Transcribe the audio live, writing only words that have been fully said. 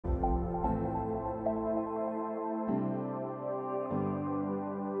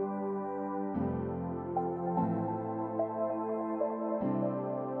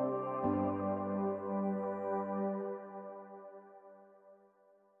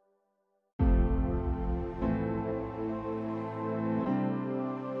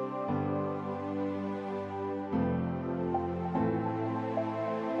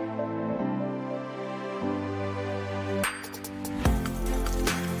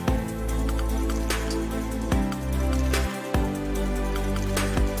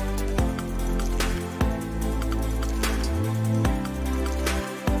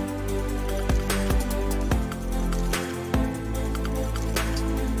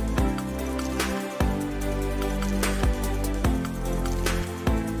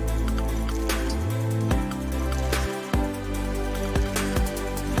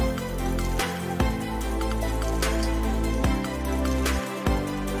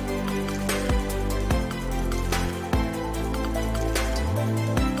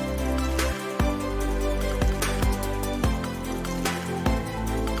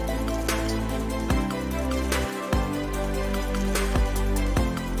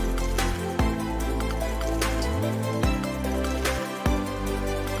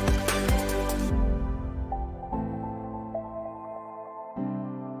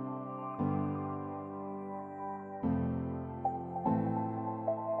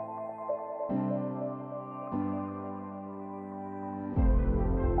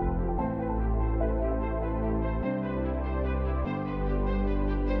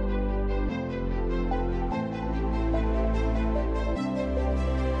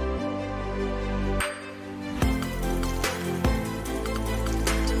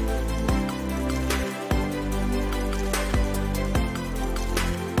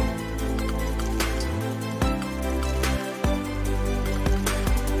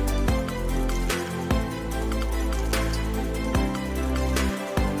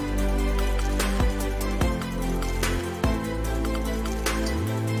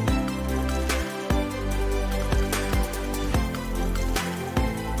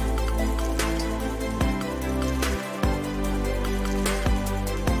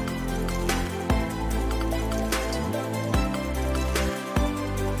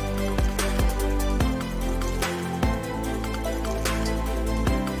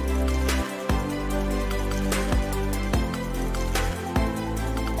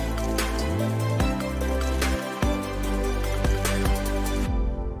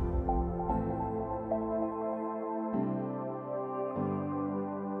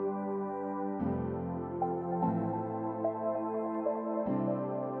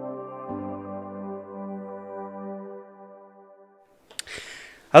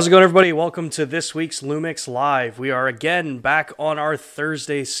How's it going, everybody? Welcome to this week's LUMIX Live. We are again back on our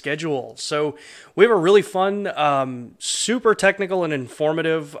Thursday schedule. So we have a really fun, super technical and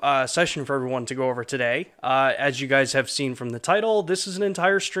informative session for everyone to go over today. As you guys have seen from the title, this is an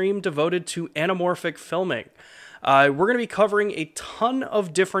entire stream devoted to anamorphic filming. We're going to be covering a ton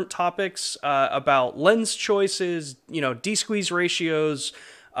of different topics about lens choices, D-squeeze ratios,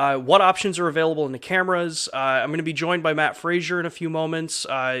 what options are available in the cameras. I'm going to be joined by Matt Frazer in a few moments,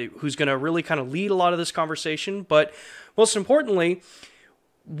 who's going to really kind of lead a lot of this conversation. But most importantly,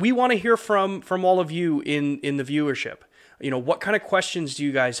 we want to hear from all of you in the viewership. What kind of questions do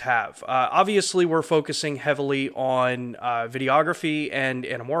you guys have? Obviously, we're focusing heavily on videography and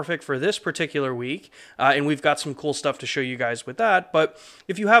anamorphic for this particular week, and we've got some cool stuff to show you guys with that. But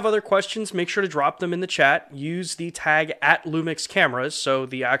if you have other questions, make sure to drop them in the chat. Use the tag @LUMIX Cameras, so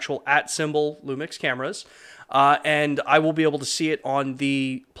the actual @ LUMIX Cameras, and I will be able to see it on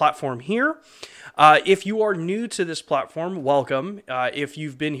the platform here. If you are new to this platform, welcome. If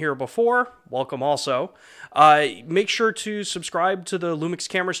you've been here before, welcome also. Make sure to subscribe to the LUMIX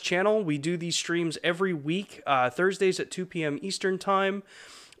Cameras channel. We do these streams every week, Thursdays at 2 p.m. Eastern Time,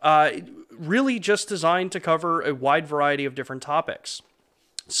 really just designed to cover a wide variety of different topics.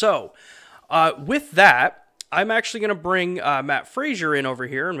 So, with that, I'm actually going to bring Matt Frazer in over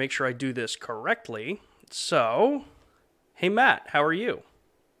here and make sure I do this correctly. So, hey Matt, how are you?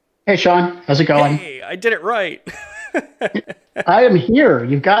 Hey, Sean. How's it going? Hey, I did it right. I am here.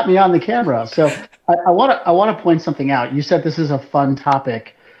 You've got me on the camera. So I want to point something out. You said this is a fun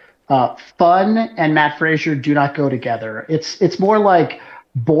topic. Fun and Matt Frazer do not go together. It's more like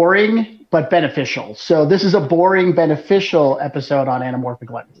boring but beneficial. So this is a boring, beneficial episode on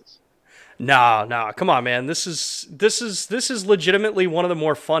anamorphic lenses. No, come on, man. This is legitimately one of the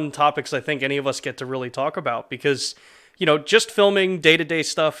more fun topics I think any of us get to really talk about, because just filming day-to-day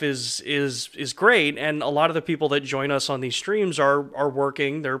stuff is great, and a lot of the people that join us on these streams are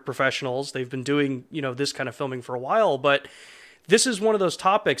working, they're professionals, they've been doing, this kind of filming for a while, but this is one of those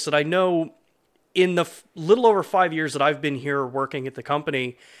topics that I know in the little over 5 years that I've been here working at the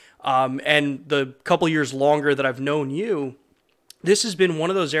company, and the couple years longer that I've known you, this has been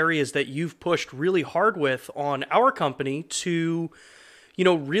one of those areas that you've pushed really hard with on our company to,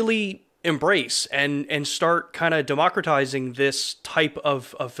 really embrace and start kind of democratizing this type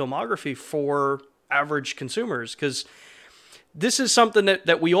of filmography for average consumers, because this is something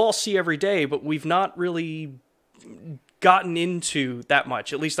that we all see every day, but we've not really gotten into that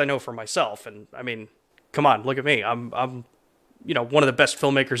much. At least I know for myself. And I mean, come on, look at me. I'm one of the best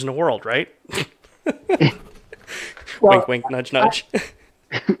filmmakers in the world, right? Well, wink, wink, nudge, nudge.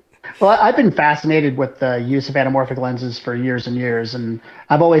 Well, I've been fascinated with the use of anamorphic lenses for years and years, and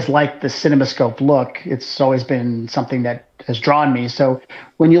I've always liked the CinemaScope look. It's always been something that has drawn me. So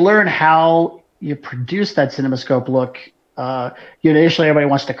when you learn how you produce that CinemaScope look, initially everybody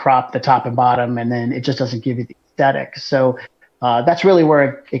wants to crop the top and bottom, and then it just doesn't give you the aesthetic. So that's really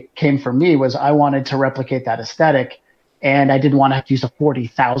where it came from me, was I wanted to replicate that aesthetic, and I didn't want to have to use a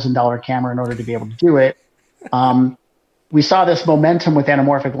 $40,000 camera in order to be able to do it. We saw this momentum with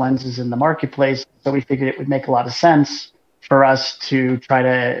anamorphic lenses in the marketplace, so we figured it would make a lot of sense for us to try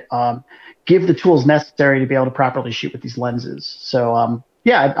to give the tools necessary to be able to properly shoot with these lenses. So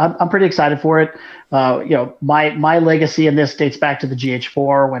yeah, I'm pretty excited for it. My legacy in this dates back to the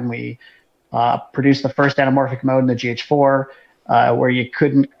GH4, when we produced the first anamorphic mode in the GH4, where you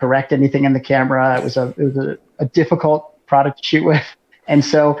couldn't correct anything in the camera. It was a difficult product to shoot with, and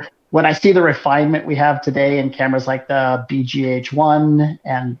so when I see the refinement we have today in cameras like the BGH1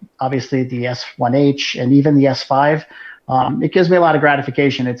 and obviously the S1H and even the S5, it gives me a lot of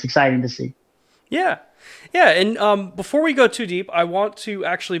gratification. It's exciting to see. Yeah. And before we go too deep, I want to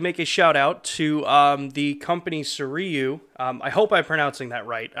actually make a shout out to the company Suriyu. I hope I'm pronouncing that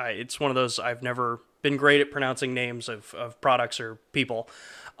right. It's one of those, I've never been great at pronouncing names of products or people.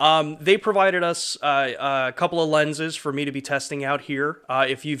 They provided us a couple of lenses for me to be testing out here.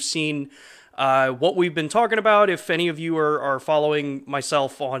 If you've seen what we've been talking about, if any of you are following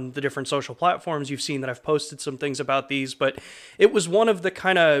myself on the different social platforms, you've seen that I've posted some things about these, but it was one of the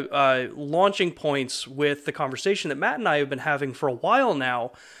kind of launching points with the conversation that Matt and I have been having for a while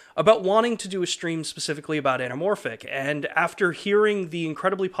now about wanting to do a stream specifically about anamorphic. And after hearing the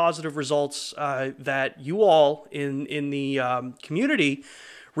incredibly positive results that you all in the community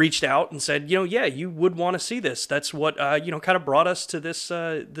reached out and said, yeah, you would want to see this. That's what, kind of brought us to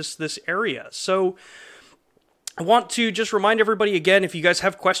this area. So I want to just remind everybody again, if you guys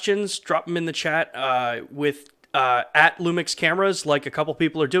have questions, drop them in the chat with at LUMIX cameras, like a couple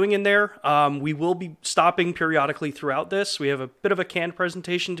people are doing in there. We will be stopping periodically throughout this. We have a bit of a canned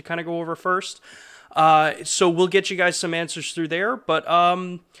presentation to kind of go over first. So we'll get you guys some answers through there. But I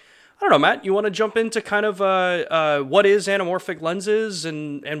don't know, Matt, you want to jump into kind of what is anamorphic lenses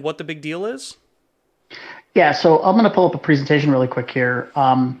and what the big deal is? Yeah, so I'm going to pull up a presentation really quick here.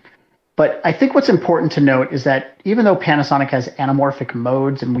 But I think what's important to note is that even though Panasonic has anamorphic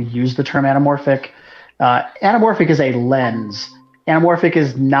modes and we use the term anamorphic, anamorphic is a lens. Anamorphic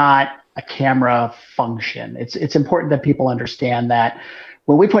is not a camera function. It's important that people understand that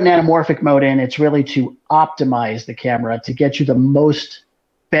when we put an anamorphic mode in, it's really to optimize the camera to get you the most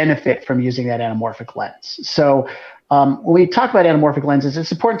benefit from using that anamorphic lens. So when we talk about anamorphic lenses,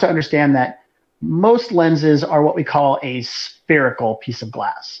 it's important to understand that most lenses are what we call a spherical piece of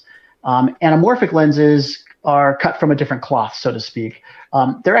glass. Anamorphic lenses are cut from a different cloth, so to speak.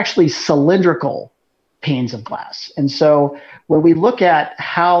 They're actually cylindrical panes of glass. And so when we look at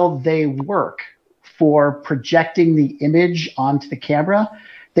how they work for projecting the image onto the camera,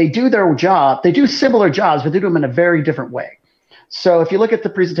 they do their job. They do similar jobs, but they do them in a very different way. So if you look at the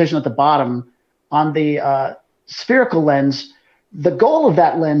presentation at the bottom, on the spherical lens, the goal of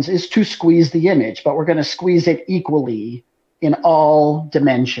that lens is to squeeze the image, but we're going to squeeze it equally in all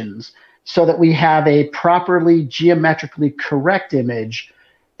dimensions so that we have a properly geometrically correct image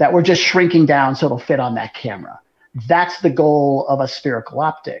that we're just shrinking down so it'll fit on that camera. That's the goal of a spherical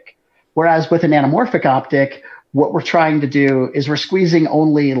optic. Whereas with an anamorphic optic, what we're trying to do is we're squeezing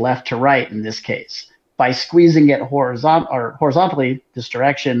only left to right in this case. By squeezing it horizontally, this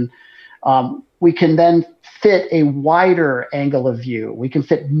direction, we can then fit a wider angle of view. We can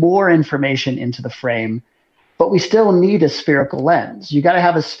fit more information into the frame, but we still need a spherical lens. You got to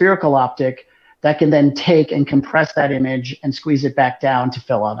have a spherical optic that can then take and compress that image and squeeze it back down to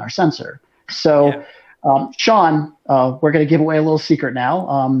fill on our sensor. So, Sean, we're going to give away a little secret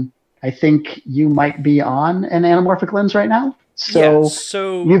now. I think you might be on an anamorphic lens right now. So,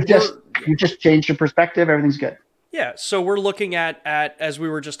 you've just changed your perspective. Everything's good. Yeah, so we're looking at, as we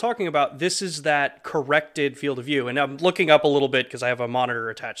were just talking about, this is that corrected field of view. And I'm looking up a little bit because I have a monitor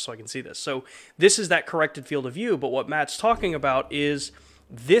attached so I can see this. So this is that corrected field of view. But what Matt's talking about is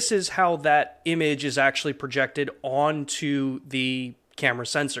this is how that image is actually projected onto the camera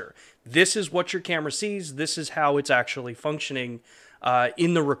sensor. This is what your camera sees. This is how it's actually functioning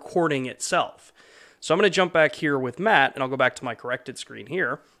in the recording itself. So I'm going to jump back here with Matt, and I'll go back to my corrected screen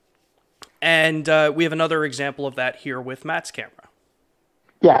here. And we have another example of that here with Matt's camera.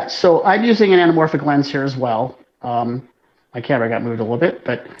 Yeah, so I'm using an anamorphic lens here as well. My camera got moved a little bit,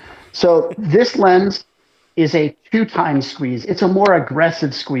 but so this lens is a 2-time squeeze. It's a more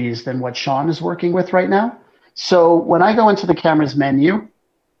aggressive squeeze than what Sean is working with right now. So when I go into the camera's menu,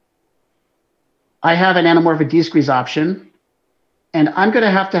 I have an anamorphic D-squeeze option, and I'm going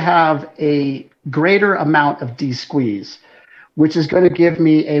to have a greater amount of D-squeeze, which is going to give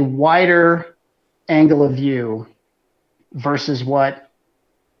me a wider angle of view versus what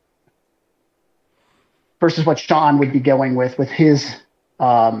Sean would be going with his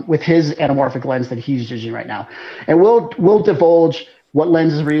anamorphic lens that he's using right now. And we'll divulge what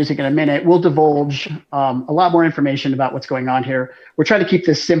lenses we're using in a minute. We'll divulge a lot more information about what's going on here. We're trying to keep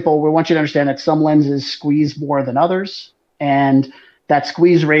this simple. We want you to understand that some lenses squeeze more than others, and that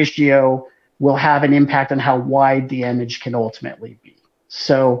squeeze ratio will have an impact on how wide the image can ultimately be.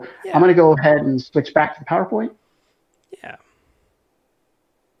 So I'm going to go ahead and switch back to the PowerPoint. Yeah.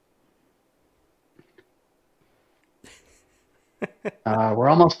 We're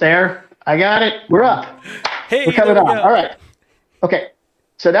almost there. I got it. We're up. Hey, we're coming on. All right. Okay.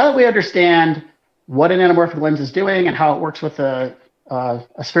 So now that we understand what an anamorphic lens is doing and how it works with a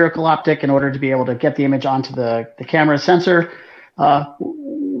spherical optic in order to be able to get the image onto the camera sensor,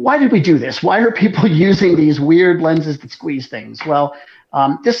 why did we do this? Why are people using these weird lenses that squeeze things? Well,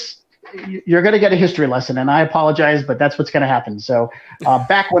 you're going to get a history lesson, and I apologize, but that's what's going to happen. So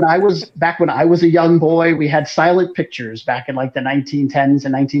back when I was a young boy, we had silent pictures back in like the 1910s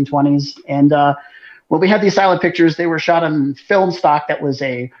and 1920s. And when we had these silent pictures, they were shot on film stock that was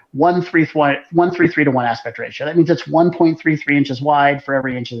a 1:33 to 1 aspect ratio. That means it's 1.33 inches wide for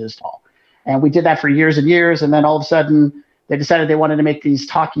every inch it is tall. And we did that for years and years. And then all of a sudden, they decided they wanted to make these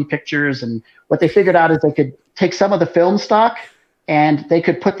talkie pictures. And what they figured out is they could take some of the film stock and they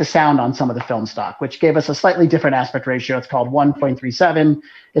could put the sound on some of the film stock, which gave us a slightly different aspect ratio. It's called 1.37.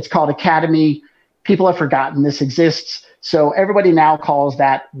 It's called Academy. People have forgotten this exists. So everybody now calls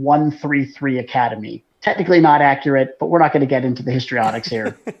that 133 Academy. Technically not accurate, but we're not going to get into the histrionics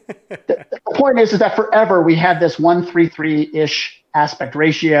here. The point is that forever we had this 133-ish aspect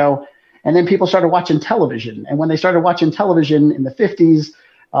ratio. And then people started watching television. And when they started watching television in the 50s,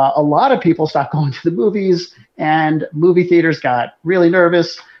 a lot of people stopped going to the movies, and movie theaters got really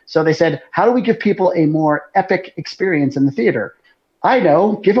nervous. So they said, how do we give people a more epic experience in the theater? I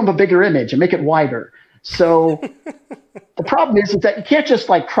know, give them a bigger image and make it wider. So the problem is that you can't just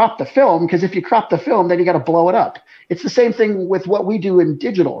like crop the film, because if you crop the film, then you got to blow it up. It's the same thing with what we do in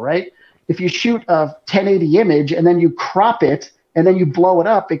digital, right? If you shoot a 1080 image and then you crop it and then you blow it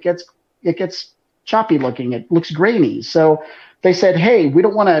up, it gets choppy looking. It looks grainy. So they said, hey, we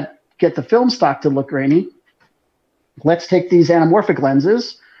don't want to get the film stock to look grainy. Let's take these anamorphic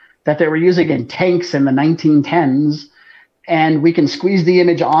lenses that they were using in tanks in the 1910s, and we can squeeze the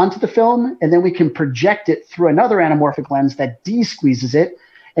image onto the film, and then we can project it through another anamorphic lens that de-squeezes it,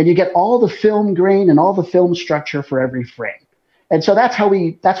 and you get all the film grain and all the film structure for every frame. And so that's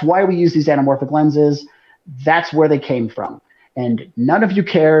why we use these anamorphic lenses. That's where they came from. And none of you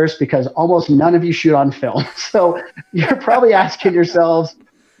cares, because almost none of you shoot on film. So you're probably asking yourselves,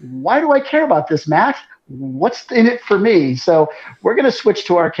 why do I care about this, Matt? What's in it for me? So we're going to switch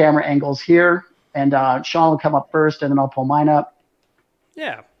to our camera angles here. And Sean will come up first, and then I'll pull mine up.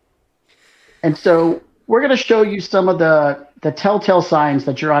 Yeah. And so we're going to show you some of the telltale signs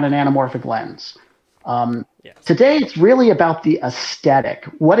that you're on an anamorphic lens. Yes. Today, it's really about the aesthetic,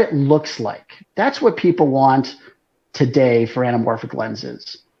 what it looks like. That's what people want today for anamorphic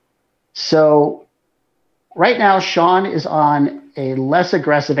lenses. So right now, Sean is on a less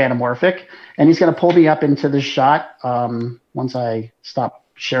aggressive anamorphic, and he's going to pull me up into the shot once I stop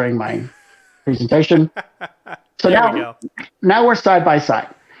sharing my presentation. So now we're side by side.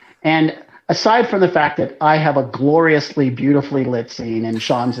 And aside from the fact that I have a gloriously, beautifully lit scene, and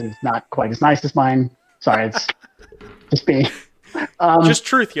Sean's is not quite as nice as mine. Sorry, it's just being... just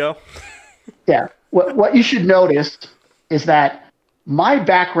truth, yo. Yeah. What you should notice is that my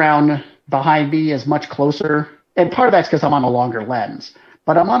background behind me is much closer, and part of that's because I'm on a longer lens.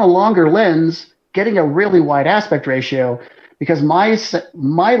 But I'm on a longer lens, getting a really wide aspect ratio, because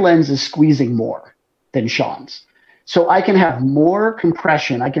my lens is squeezing more than Sean's. So I can have more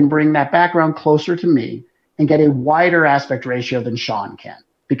compression. I can bring that background closer to me and get a wider aspect ratio than Sean can,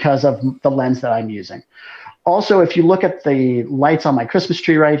 because of the lens that I'm using. Also, if you look at the lights on my Christmas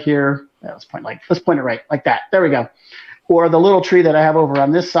tree right here, let's point it right like that. There we go. Or the little tree that I have over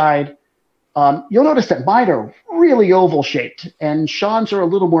on this side, you'll notice that mine are really oval shaped, and Sean's are a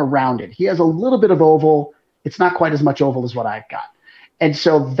little more rounded. He has a little bit of oval. It's not quite as much oval as what I've got. And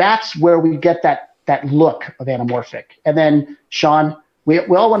so that's where we get that look of anamorphic. And then Sean, we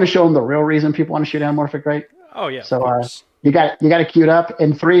all want to show them the real reason people want to shoot anamorphic, right? Oh yeah. So you got it queued up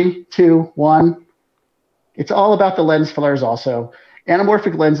in 3, 2, 1. It's all about the lens flares also.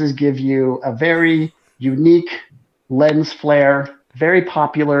 Anamorphic lenses give you a very unique lens flare, very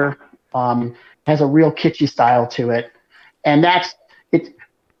popular, has a real kitschy style to it. And that's it.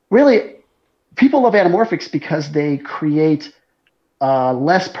 Really, people love anamorphics because they create a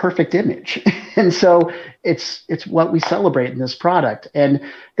less perfect image. And so it's what we celebrate in this product. And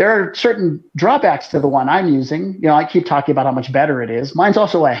there are certain drawbacks to the one I'm using. You know, I keep talking about how much better it is. Mine's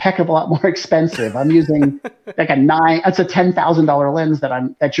also a heck of a lot more expensive. I'm using like it's a $10,000 lens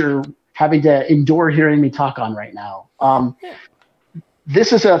that you're having to endure hearing me talk on right now.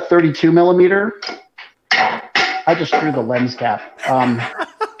 This is a 32 millimeter. I just threw the lens cap.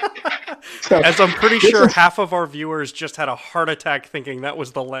 As I'm pretty sure half of our viewers just had a heart attack thinking that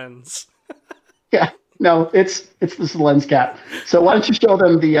was the lens. Yeah, no, it's this lens cap. So why don't you show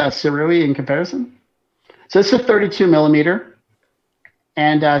them the Cirui in comparison? So it's a 32 millimeter.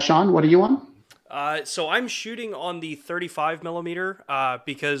 And Sean, what are you on? So I'm shooting on the 35 millimeter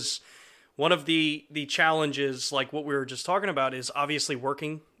because one of the challenges, like what we were just talking about, is obviously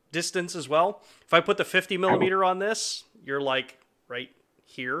working distance as well. If I put the 50 millimeter on this, you're like right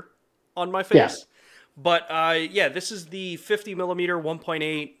here on my face. Yeah. But yeah, this is the 50 millimeter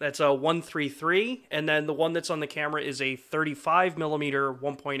 1.8. That's a 133, and then the one that's on the camera is a 35 millimeter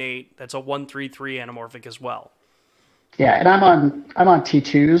 1.8. That's a 133 anamorphic as well. Yeah, and I'm on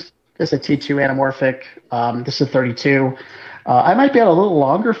T2s. This is a T2 anamorphic. This is 32. I might be at a little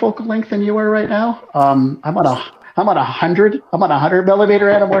longer focal length than you are right now. I'm on 100. I'm on 100 millimeter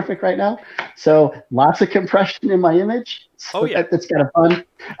anamorphic right now. So lots of compression in my image. So oh yeah, that's kind of fun.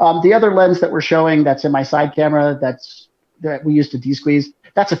 The other lens that we're showing that's in my side camera that we used to de-squeeze,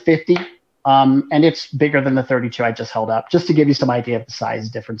 that's a 50. And it's bigger than the 32 I just held up, just to give you some idea of the size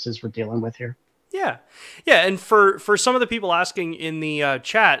differences we're dealing with here. Yeah. Yeah, and for some of the people asking in the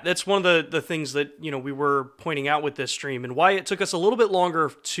chat, that's one of the things that, you know, we were pointing out with this stream and why it took us a little bit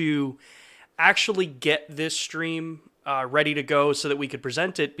longer to actually get this stream ready to go so that we could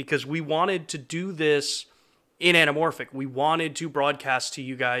present it, because we wanted to do this in Anamorphic. We wanted to broadcast to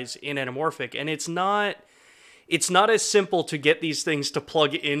you guys in Anamorphic, and it's not as simple to get these things to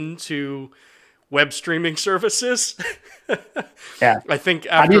plug into web streaming services. Yeah, I think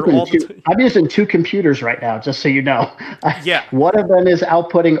I'm using two computers right now, just so you know. Yeah. One of them is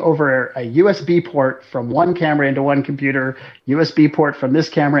outputting over a USB port from one camera into one computer, USB port from this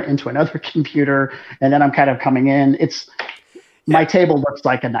camera into another computer, and then I'm kind of coming in. My table looks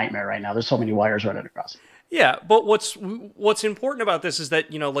like a nightmare right now. There's so many wires running across it. Yeah, but what's important about this is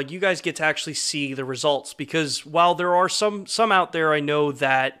that, like, you guys get to actually see the results, because while there are some out there I know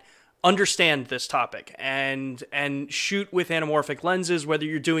that understand this topic and shoot with anamorphic lenses, whether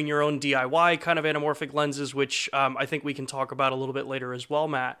you're doing your own DIY kind of anamorphic lenses, which I think we can talk about a little bit later as well,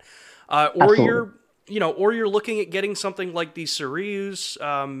 Matt, or you're looking at getting something like the Surui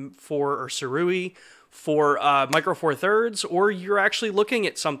for Micro Four Thirds, or you're actually looking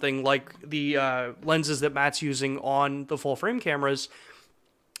at something like the lenses that Matt's using on the full frame cameras.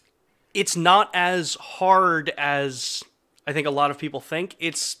 It's not as hard as I think a lot of people think.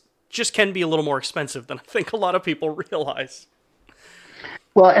 It's just can be a little more expensive than I think a lot of people realize.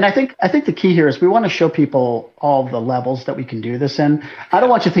 Well, and I think the key here is we want to show people all the levels that we can do this in. I don't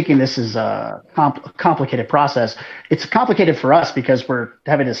want you thinking this is a complicated process. It's complicated for us because we're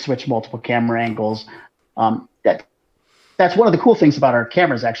having to switch multiple camera angles. That's one of the cool things about our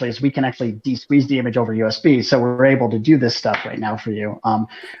cameras, actually, is we can actually de-squeeze the image over USB. So we're able to do this stuff right now for you.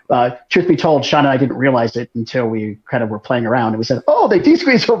 Truth be told, Sean and I didn't realize it until we kind of were playing around. And we said, oh, they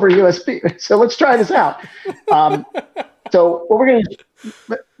de-squeeze over USB. So let's try this out. So what we're going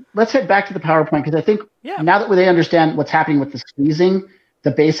to let's head back to the PowerPoint, because I think now that they understand what's happening with the squeezing, the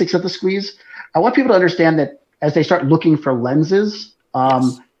basics of the squeeze, I want people to understand that as they start looking for lenses,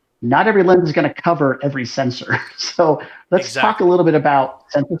 not every lens is going to cover every sensor. So let's talk a little bit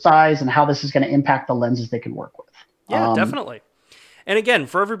about sensor size and how this is going to impact the lenses they can work with. Yeah, definitely. And again,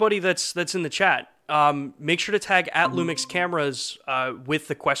 for everybody that's in the chat, make sure to tag at LUMIX Cameras with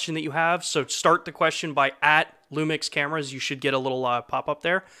the question that you have. So start the question by at LUMIX Cameras. You should get a little pop-up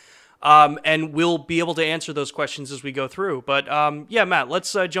there. And we'll be able to answer those questions as we go through. But yeah, Matt,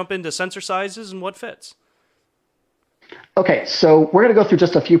 let's jump into sensor sizes and what fits. Okay, so we're going to go through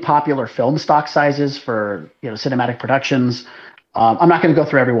just a few popular film stock sizes for cinematic productions. I'm not going to go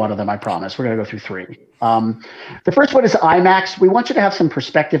through every one of them, I promise. We're going to go through three. The first one is IMAX. We want you to have some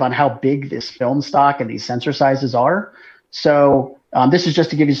perspective on how big this film stock and these sensor sizes are. So this is just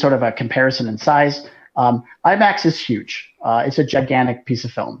to give you sort of a comparison in size. IMAX is huge. It's a gigantic piece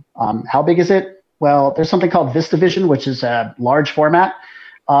of film. How big is it? Well, there's something called VistaVision, which is a large format.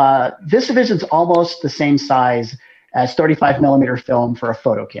 VistaVision's almost the same size as 35 millimeter film for a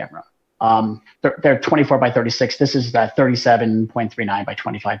photo camera. They're 24 by 36. This is 37.39 by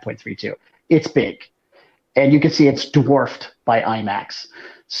 25.32. It's big. And you can see it's dwarfed by IMAX.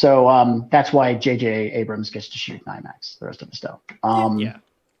 So that's why J.J. Abrams gets to shoot in IMAX. The rest of us don't.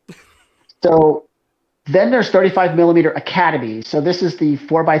 So then there's 35 millimeter Academy. So this is the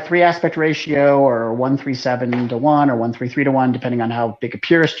 4:3 aspect ratio, or 1:37 to 1, or 1:33 to 1, depending on how big a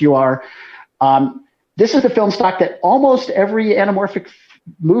purist you are. This is the film stock that almost every anamorphic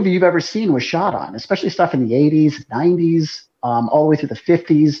movie you've ever seen was shot on, especially stuff in the 80s, 90s, all the way through the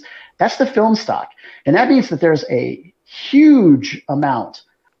 50s. That's the film stock. And that means that there's a huge amount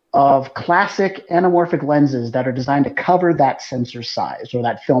of classic anamorphic lenses that are designed to cover that sensor size, or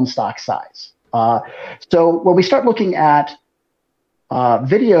that film stock size. So when we start looking at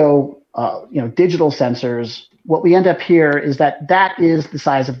video, digital sensors, what we end up here is that is the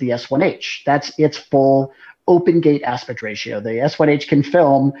size of the S1H. That's its full open gate aspect ratio. The S1H can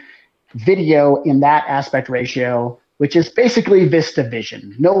film video in that aspect ratio, which is basically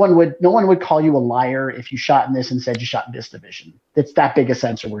VistaVision. No one would call you a liar if you shot in this and said you shot in VistaVision. It's that big a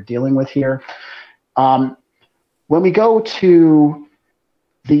sensor we're dealing with here. When we go to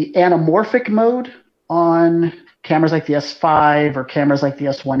the anamorphic mode on cameras like the S5 or cameras like the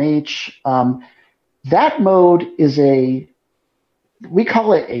S1H, that mode is we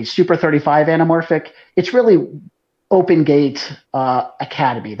call it a Super 35 anamorphic. It's really open gate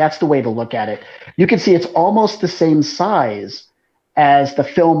Academy. That's the way to look at it. You can see it's almost the same size as the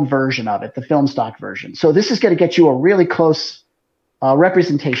film version of it, the film stock version. So this is going to get you a really close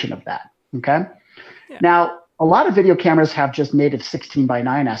representation of that. Okay. Yeah. Now, a lot of video cameras have just native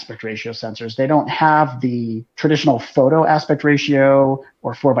 16:9 aspect ratio sensors. They don't have the traditional photo aspect ratio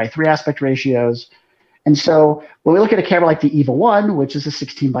or 4:3 aspect ratios. And so when we look at a camera like the EVA 1, which is a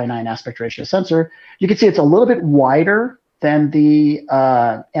 16:9 aspect ratio sensor, you can see it's a little bit wider than the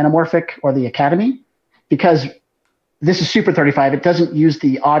anamorphic or the Academy, because this is Super 35. It doesn't use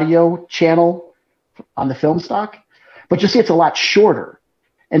the audio channel on the film stock, but you'll see it's a lot shorter.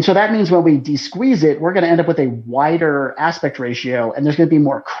 And so that means when we de-squeeze it, we're going to end up with a wider aspect ratio, and there's going to be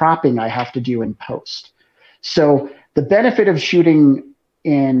more cropping I have to do in post. So the benefit of shooting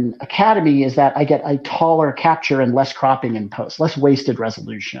in Academy is that I get a taller capture and less cropping in post, less wasted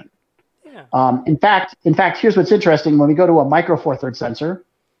resolution. Yeah. In fact, here's what's interesting. When we go to a micro Four Thirds sensor,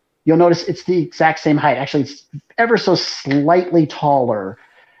 you'll notice it's the exact same height. Actually, it's ever so slightly taller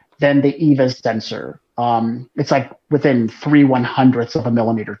than the EVA's sensor. It's like within 3/100ths of a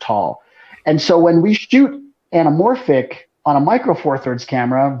millimeter tall. And so when we shoot anamorphic on a micro Four Thirds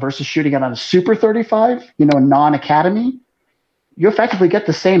camera versus shooting it on a Super 35, a non-Academy, you effectively get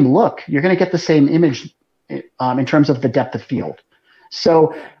the same look. You're going to get the same image in terms of the depth of field.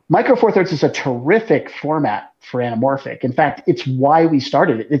 So micro Four Thirds is a terrific format for anamorphic. In fact, it's why we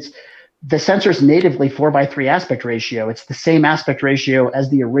started it. The sensor's natively 4:3 aspect ratio. It's the same aspect ratio as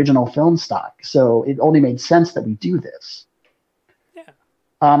the original film stock. So it only made sense that we do this.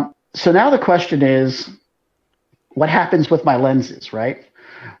 Yeah. So now the question is, what happens with my lenses, right?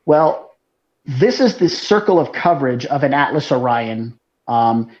 Well, this is the circle of coverage of an Atlas Orion.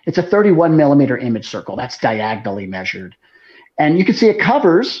 It's a 31 millimeter image circle. That's diagonally measured. And you can see it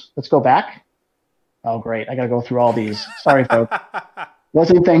covers. Let's go back. Oh, great. I got to go through all these. Sorry, folks.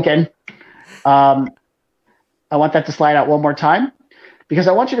 Wasn't thinking. I want that to slide out one more time because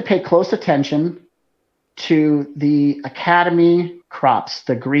I want you to pay close attention to the Academy crops,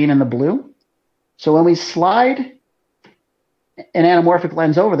 the green and the blue. So when we slide an anamorphic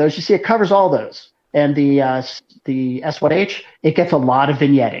lens over those, you see it covers all those. And the S1H, it gets a lot of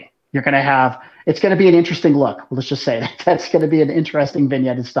vignetting. You're going to have, it's going to be an interesting look. Let's just say that's going to be an interesting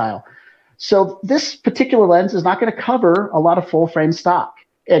vignetted style. So this particular lens is not going to cover a lot of full frame stock.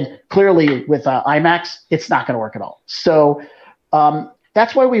 And clearly with IMAX, it's not going to work at all. So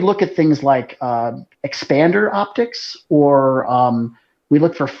that's why we look at things like expander optics, or we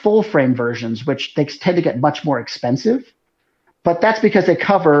look for full frame versions, which they tend to get much more expensive. But that's because they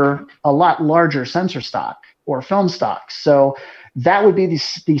cover a lot larger sensor stock or film stock. So that would be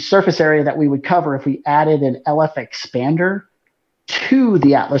the surface area that we would cover if we added an LF expander to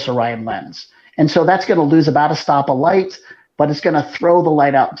the Atlas Orion lens. And so that's going to lose about a stop of light, but it's going to throw the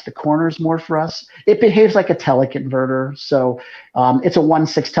light out into the corners more for us. It behaves like a teleconverter. So it's a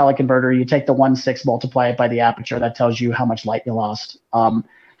 1/6 teleconverter. You take the 1/6, multiply it by the aperture. That tells you how much light you lost.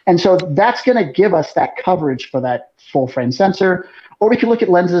 And so that's going to give us that coverage for that full frame sensor. Or we can look at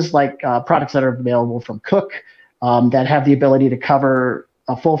lenses like products that are available from Cook that have the ability to cover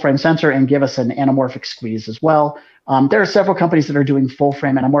a full frame sensor and give us an anamorphic squeeze as well. There are several companies that are doing full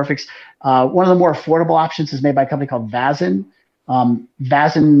frame anamorphics. One of the more affordable options is made by a company called Vazin.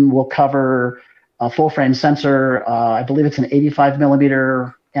 Vazin will cover a full frame sensor. I believe it's an 85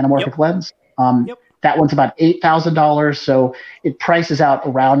 millimeter anamorphic lens. That one's about $8,000. So it prices out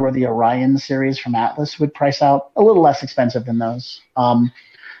around where the Orion series from Atlas would price out, a little less expensive than those.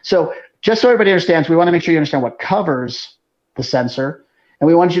 So just so everybody understands, we want to make sure you understand what covers the sensor. And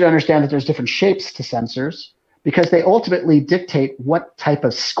we want you to understand that there's different shapes to sensors because they ultimately dictate what type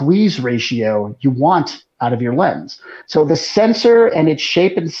of squeeze ratio you want out of your lens. So the sensor and its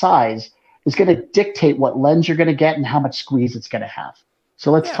shape and size is going to dictate what lens you're going to get and how much squeeze it's going to have.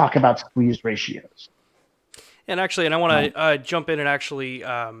 So let's talk about squeeze ratios. And actually, I want to jump in and actually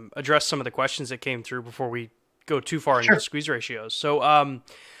address some of the questions that came through before we go too far into the squeeze ratios. So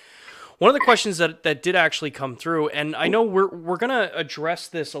one of the questions that did actually come through, and I know we're going to address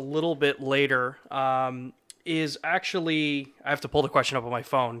this a little bit later, is actually, I have to pull the question up on my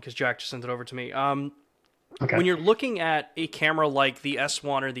phone because Jack just sent it over to me. When you're looking at a camera like the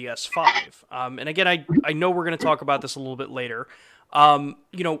S1 or the S5, and again, I know we're going to talk about this a little bit later,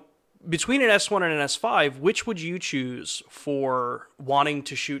 between an S1 and an S5, which would you choose for wanting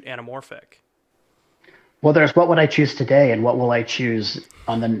to shoot anamorphic? Well, there's what would I choose today, and what will I choose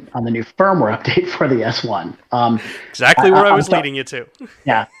on the new firmware update for the S1? Exactly where I was leading you to.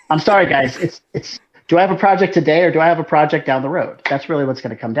 Yeah, I'm sorry, guys. It's. Do I have a project today, or do I have a project down the road? That's really what's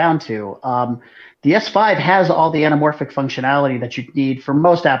going to come down to. The S5 has all the anamorphic functionality that you need for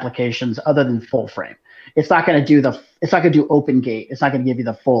most applications, other than full frame. It's not going to do open gate. It's not going to give you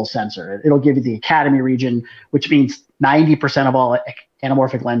the full sensor. It'll give you the Academy region, which means 90% of all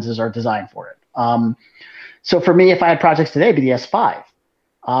anamorphic lenses are designed for it. So for me, if I had projects today, it'd be the S5.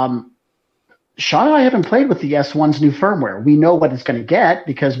 Sean and I haven't played with the S1's new firmware. We know what it's going to get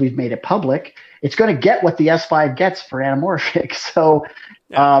because we've made it public. It's going to get what the S5 gets for anamorphic. So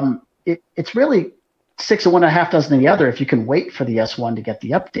it's really 6 of one and a half dozen of the other if you can wait for the S1 to get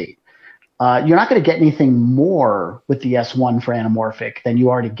the update. You're not going to get anything more with the S1 for anamorphic than you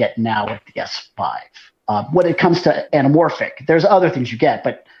already get now with the S5. When it comes to anamorphic, there's other things you get,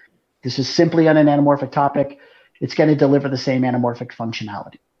 but this is simply on an anamorphic topic. It's going to deliver the same anamorphic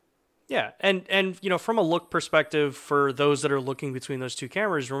functionality. Yeah, and you know, from a look perspective, for those that are looking between those two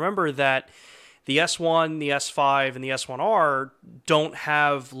cameras, remember that the S1, the S5, and the S1R don't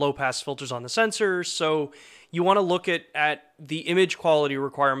have low pass filters on the sensors, so you want to look at the image quality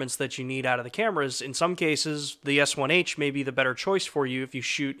requirements that you need out of the cameras. In some cases, the S1H may be the better choice for you if you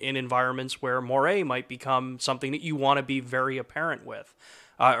shoot in environments where moire might become something that you want to be very apparent with,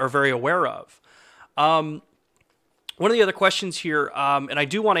 or very aware of. One of the other questions here, and I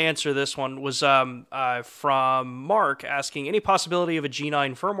do want to answer this one, was from Mark asking, any possibility of a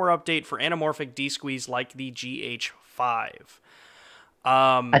G9 firmware update for anamorphic D-squeeze like the GH5?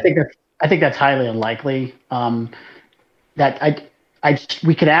 I think that's highly unlikely.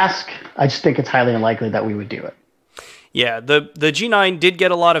 We could ask. I just think it's highly unlikely that we would do it. Yeah, the G9 did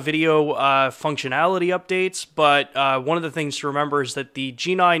get a lot of video functionality updates, but one of the things to remember is that the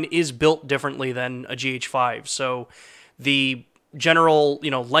G9 is built differently than a GH5. So the general,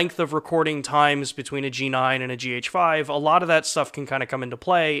 length of recording times between a G9 and a GH5, a lot of that stuff can kind of come into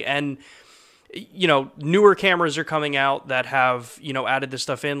play. And newer cameras are coming out that have, added this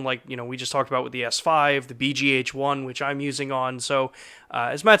stuff in, like, we just talked about with the S5, the BGH1, which I'm using on. So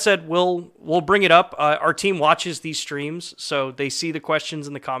as Matt said, we'll bring it up. Our team watches these streams, so they see the questions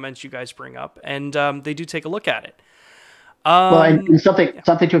and the comments you guys bring up, and they do take a look at it. Well, and something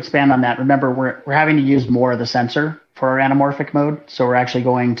to expand on that. Remember, we're having to use more of the sensor for our anamorphic mode, so we're actually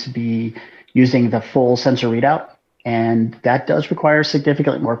going to be using the full sensor readout. And that does require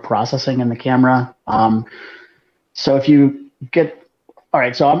significantly more processing in the camera. So if you get, all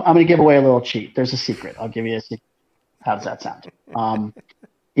right, so I'm going to give away a little cheat. There's a secret. I'll give you a secret. How does that sound?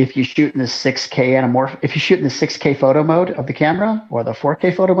 If you shoot in the 6K if you shoot in the 6K photo mode of the camera or the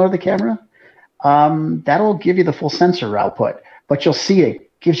 4K photo mode of the camera, that'll give you the full sensor output. But you'll see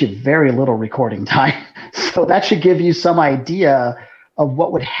it gives you very little recording time. So that should give you some idea of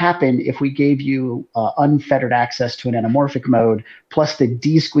what would happen if we gave you unfettered access to an anamorphic mode, plus the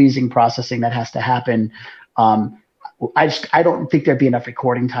de-squeezing processing that has to happen. I don't think there'd be enough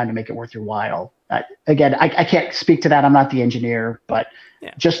recording time to make it worth your while. Again, I can't speak to that. I'm not the engineer, but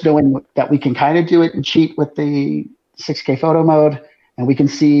just knowing that we can kind of do it and cheat with the 6K photo mode, and we can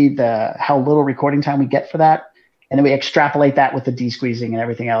see how little recording time we get for that, and then we extrapolate that with the de-squeezing and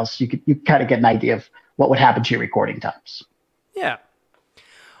everything else, you kind of get an idea of what would happen to your recording times. Yeah.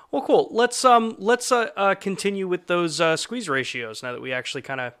 Well, cool. Let's continue with those squeeze ratios now that we actually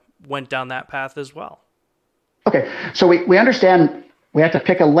kind of went down that path as well. Okay, so we understand we have to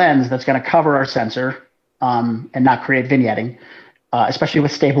pick a lens that's going to cover our sensor and not create vignetting, especially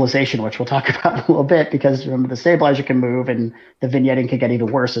with stabilization, which we'll talk about in a little bit, because remember, the stabilizer can move and the vignetting can get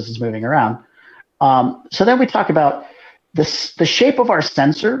even worse as it's moving around. So then we talk about the shape of our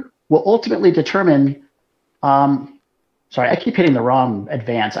sensor will ultimately determine. Sorry, I keep hitting the wrong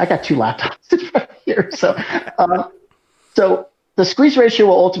advance. I got two laptops right here. So the squeeze ratio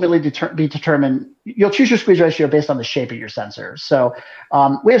will ultimately be determined. You'll choose your squeeze ratio based on the shape of your sensor. So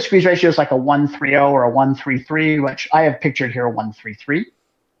we have squeeze ratios like a 130 or a 133, which I have pictured here, a 133.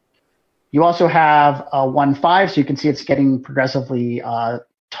 You also have a 1.5, so you can see it's getting progressively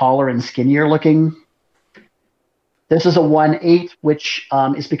taller and skinnier looking. This is a 1.8, which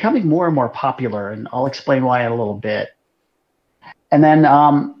is becoming more and more popular, and I'll explain why in a little bit. And then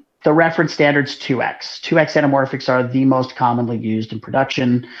the reference standard's 2x. 2x anamorphics are the most commonly used in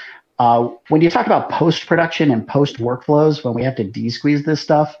production. When you talk about post-production and post-workflows, when we have to de-squeeze this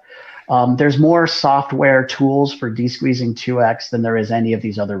stuff, there's more software tools for de-squeezing 2x than there is any of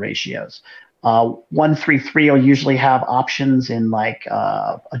these other ratios. 133 will usually have options in like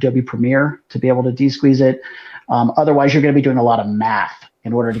Adobe Premiere to be able to de-squeeze it. Otherwise, you're going to be doing a lot of math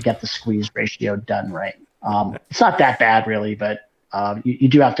in order to get the squeeze ratio done right. It's not that bad, really, but you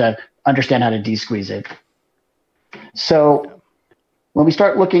do have to understand how to de-squeeze it. So when we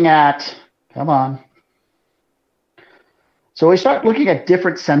start looking at, so we start looking at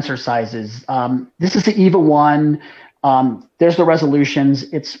different sensor sizes. This is the EVA 1. There's the resolutions.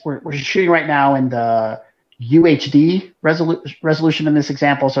 We're shooting right now in the UHD resolution in this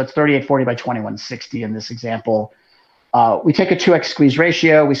example. So it's 3840 by 2160 in this example. We take a 2x squeeze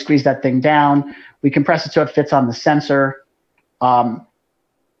ratio. We squeeze that thing down. We compress it so it fits on the sensor. Now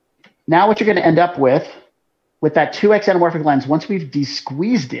what you're going to end up with that 2x anamorphic lens, once we've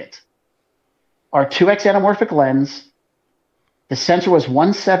de-squeezed it, our 2x anamorphic lens, The sensor was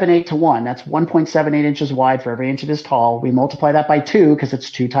 178 to 1. That's 1.78 inches wide for every inch it is tall. We multiply that by 2 because it's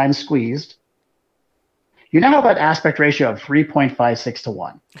 2 times squeezed. You now have an aspect ratio of 3.56 to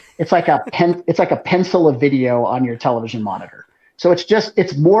 1. It's like a pencil of video on your television monitor. So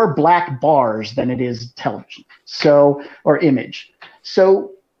it's more black bars than it is television. So, or image.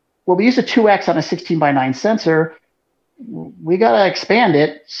 So when we use a 2x on a 16:9 sensor, we got to expand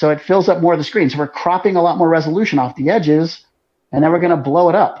it so it fills up more of the screen. So we're cropping a lot more resolution off the edges, and then we're going to blow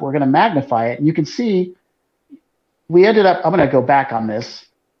it up. We're going to magnify it. And you can see we ended up, I'm going to go back on this.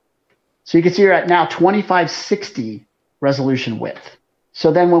 So you can see you're at now 2560 resolution width.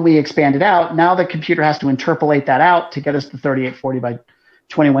 So then when we expand it out, now the computer has to interpolate that out to get us the 3840 by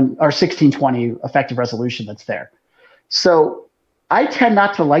 21 or 1620 effective resolution that's there. So I tend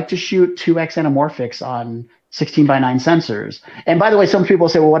not to like to shoot 2x anamorphics on 16:9 sensors. And by the way, some people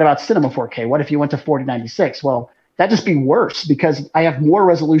say, well, what about Cinema 4K? What if you went to 4096? Well, that'd just be worse because I have more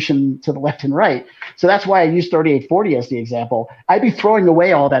resolution to the left and right. So that's why I use 3840 as the example. I'd be throwing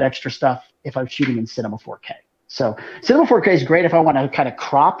away all that extra stuff if I'm shooting in Cinema 4K. So Cinema 4K is great if I want to kind of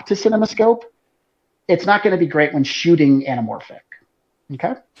crop to CinemaScope. It's not going to be great when shooting anamorphic.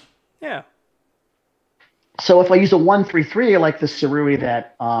 Okay? Yeah. So if I use a 133 like the Cerui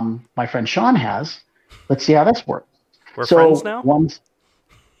that my friend Sean has, let's see how this works. We're friends now?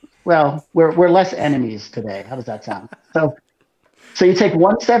 Well, we're less enemies today. How does that sound? So you take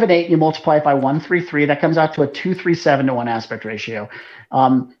 178 and you multiply it by 133. That comes out to a 237 to 1 aspect ratio.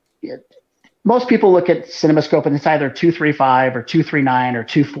 Most people look at CinemaScope and it's either 235 or 239 or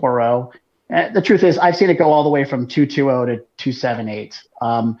 240. The truth is, I've seen it go all the way from 220 to 278.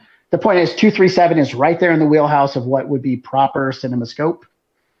 The point is, 237 is right there in the wheelhouse of what would be proper CinemaScope.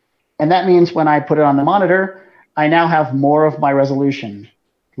 And that means when I put it on the monitor, I now have more of my resolution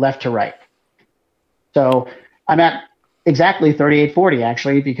left to right. So I'm at exactly 3840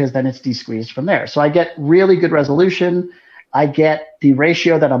 actually, because then it's de-squeezed from there. So I get really good resolution. I get the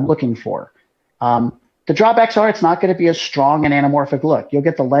ratio that I'm looking for. The drawbacks are it's not going to be as strong an anamorphic look. You'll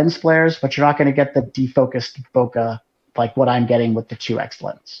get the lens flares, but you're not going to get the defocused bokeh like what I'm getting with the 2x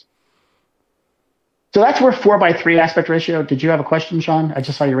lens. So that's where 4:3 aspect ratio. Did you have a question, Sean? I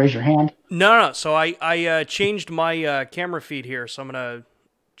just saw you raise your hand. No. So I changed my camera feed here, so I'm going to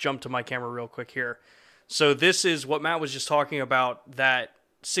jump to my camera real quick here. So this is what Matt was just talking about, that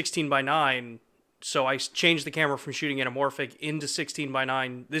 16:9. So I changed the camera from shooting anamorphic into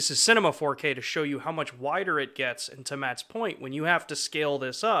 16:9. This is Cinema 4K to show you how much wider it gets. And to Matt's point, when you have to scale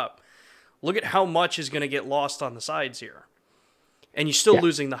this up, look at how much is going to get lost on the sides here. And you're still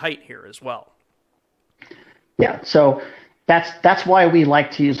losing the height here as well. Yeah, so that's why we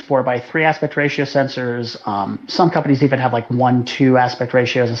like to use 4:3 aspect ratio sensors. Some companies even have like 1:2 aspect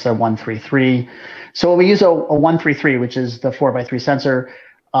ratios instead of 1:3. So when we use a 1:3, which is the 4:3 sensor,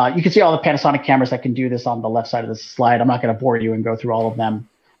 you can see all the Panasonic cameras that can do this on the left side of the slide. I'm not going to bore you and go through all of them.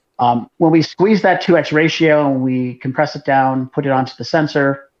 When we squeeze that 2x ratio and we compress it down, put it onto the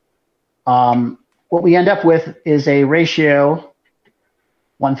sensor, what we end up with is a ratio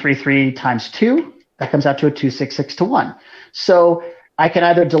 133 times 2. That comes out to a 266 to 1. So I can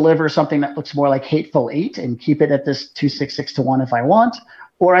either deliver something that looks more like Hateful Eight and keep it at this 266 to 1 if I want,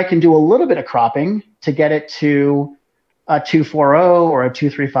 or I can do a little bit of cropping to get it to a 240 or a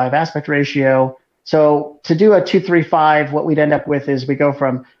 235 aspect ratio. So to do a 235, what we'd end up with is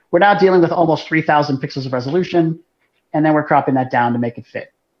we're now dealing with almost 3,000 pixels of resolution, and then we're cropping that down to make it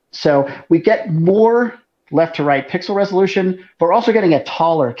fit. So we get more left to right pixel resolution, but we're also getting a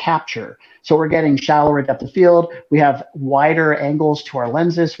taller capture. So we're getting shallower depth of field. We have wider angles to our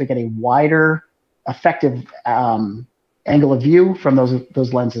lenses. We get a wider effective angle of view from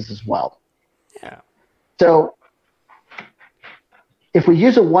those lenses as well. Yeah. So if we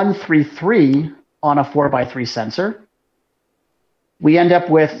use a 133 on a 4:3 sensor, we end up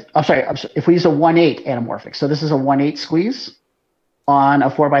with, if we use a 1:8 anamorphic, so this is a 1:8 squeeze on a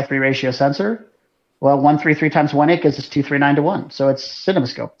 4:3 ratio sensor, well, 133 times 1:8 gives us 239 to 1. So it's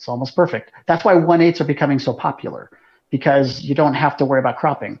CinemaScope. It's almost perfect. That's why 1:8s are becoming so popular, because you don't have to worry about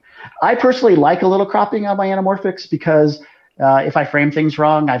cropping. I personally like a little cropping on my anamorphics because if I frame things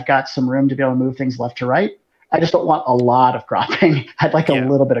wrong, I've got some room to be able to move things left to right. I just don't want a lot of cropping. I'd like a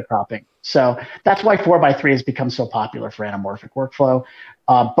little bit of cropping. So that's why 4:3 has become so popular for anamorphic workflow.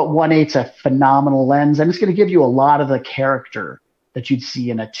 But 1:8's a phenomenal lens, and it's going to give you a lot of the character that you'd see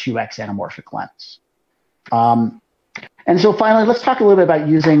in a 2x anamorphic lens. And so finally, let's talk a little bit about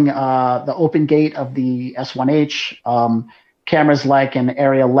using the open gate of the S1H. Cameras like an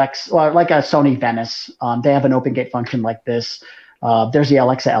Area Lex, or like a Sony Venice, they have an open gate function like this. There's the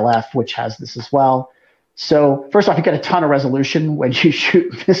Alexa LF, which has this as well. So first off, you get a ton of resolution when you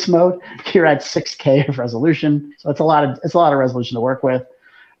shoot this mode. You're at 6K of resolution, so it's a lot of resolution to work with.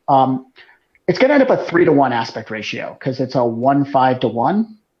 It's going to end up a 3-to-1 aspect ratio because it's a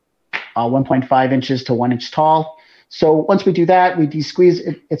 1.5-to-1, 1.5 inches to 1 inch tall. So once we do that, we desqueeze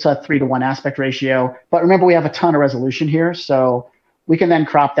it. It's a 3-to-1 aspect ratio. But remember, we have a ton of resolution here, so we can then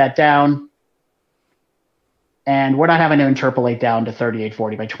crop that down. And we're not having to interpolate down to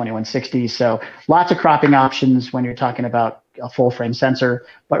 3840 by 2160. So lots of cropping options when you're talking about a full frame sensor.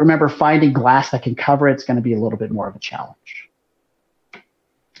 But remember, finding glass that can cover it is going to be a little bit more of a challenge.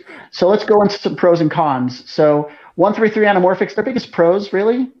 So let's go into some pros and cons. So 133 anamorphics, their biggest pros,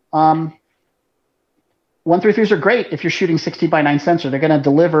 really. 133s are great if you're shooting 16:9 sensor. They're going to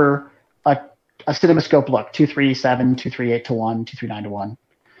deliver a cinemascope look, 237, 238 to 1, 239 to 1.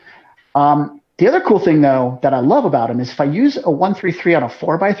 The other cool thing, though, that I love about them is if I use a 133 on a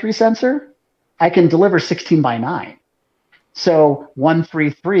 4x3 sensor, I can deliver 16:9. So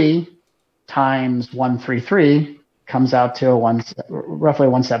 133 times 133 comes out to roughly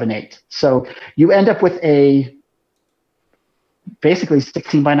 178. So you end up with a basically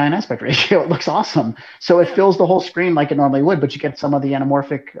 16:9 aspect ratio. It looks awesome. So it fills the whole screen like it normally would, but you get some of the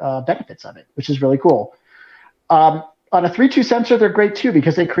anamorphic benefits of it, which is really cool. On a 3.2 sensor, they're great too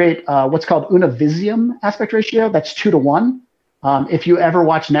because they create what's called univisium aspect ratio. That's 2-to-1. If you ever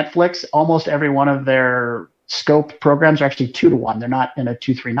watch Netflix, almost every one of their scope programs are actually 2-to-1. They're not in a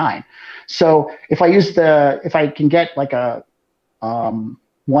 2.3.9. So if I can get like a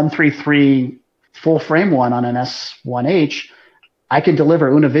 1.33 full frame one on an S1H, I can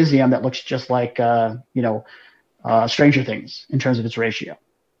deliver univisium that looks just like Stranger Things in terms of its ratio.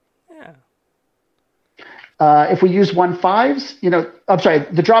 If we use 1.5s, I'm sorry,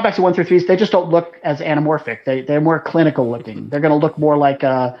 the drawbacks of 133s, they just don't look as anamorphic. They're more clinical looking. They're going to look more like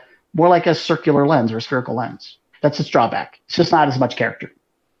a circular lens or a spherical lens. That's its drawback. It's just not as much character.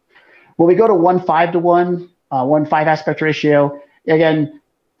 When we go to 1.5-to-1, 1.5 aspect ratio, again,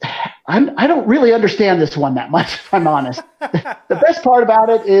 I don't really understand this one that much, if I'm honest. The best part about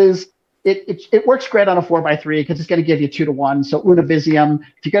it is it works great on a 4x3 because it's going to give you 2-to-1. So univisium,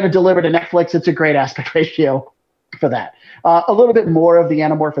 if you're going to deliver to Netflix, it's a great aspect ratio for that. A little bit more of the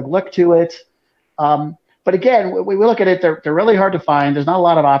anamorphic look to it. But again, we look at it, they're really hard to find. There's not a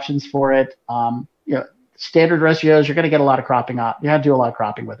lot of options for it. Standard ratios, you're going to get a lot of cropping up. You have to do a lot of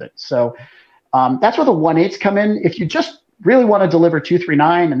cropping with it. So that's where the 1.8s come in. If you just really want to deliver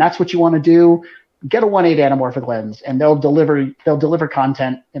 2.3.9 and that's what you want to do, get a 1.8 anamorphic lens, and they'll deliver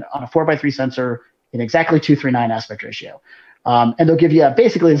content on a 4x3 sensor in exactly 2.3.9 aspect ratio, and they'll give you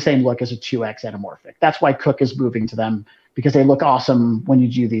basically the same look as a 2x anamorphic. That's why Cooke is moving to them because they look awesome when you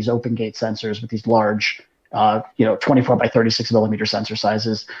do these open gate sensors with these large, 24 by 36 millimeter sensor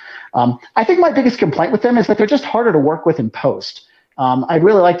sizes. I think my biggest complaint with them is that they're just harder to work with in post. I'd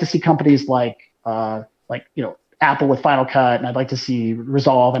really like to see companies like Apple with Final Cut, and I'd like to see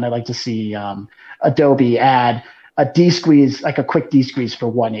Resolve, and I'd like to see Adobe add a D-squeeze, like a quick D-squeeze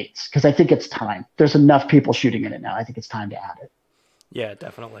for 1.8s, because I think it's time. There's enough people shooting in it now. I think it's time to add it. Yeah,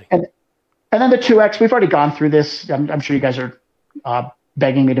 definitely. And then the 2x, we've already gone through this. I'm sure you guys are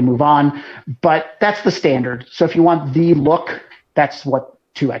begging me to move on, but that's the standard. So if you want the look, that's what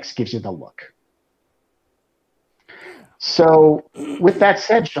 2x gives you the look. So with that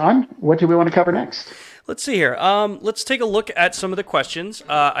said, Sean, what do we want to cover next? Let's see here. Let's take a look at some of the questions.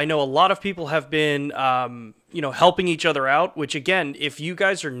 I know a lot of people have been, helping each other out, which again, if you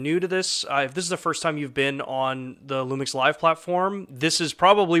guys are new to this, if this is the first time you've been on the LUMIX Live platform, this is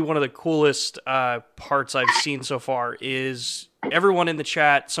probably one of the coolest parts I've seen so far is everyone in the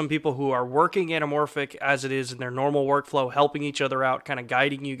chat, some people who are working anamorphic as it is in their normal workflow, helping each other out, kind of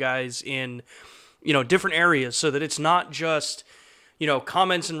guiding you guys in, different areas so that it's not just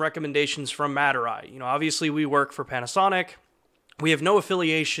comments and recommendations from Matter-Eye. Obviously we work for Panasonic. We have no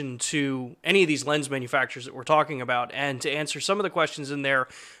affiliation to any of these lens manufacturers that we're talking about. And to answer some of the questions in there,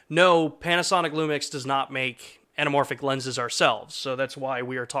 no, Panasonic LUMIX does not make anamorphic lenses ourselves. So that's why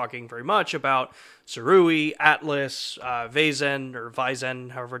we are talking very much about Sarui, Atlas, Vazen, or Vizen,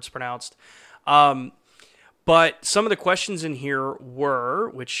 however it's pronounced. But some of the questions in here were,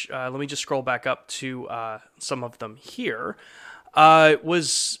 which let me just scroll back up to some of them here.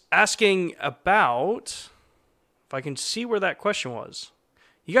 Was asking about, if I can see where that question was.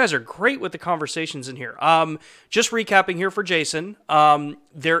 You guys are great with the conversations in here. Just recapping here for Jason,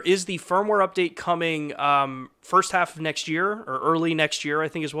 there is the firmware update coming first half of next year, or early next year, I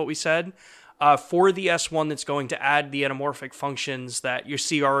think is what we said, for the S1 that's going to add the anamorphic functions that you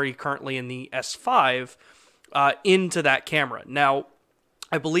see already currently in the S5 into that camera. Now,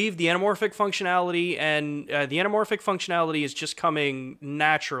 I believe the anamorphic functionality and the anamorphic functionality is just coming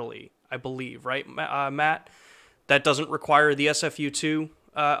naturally, I believe, right, Matt? That doesn't require the SFU2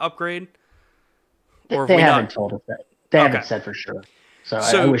 upgrade? Or have They we haven't not? told us that. They Okay. haven't said for sure. So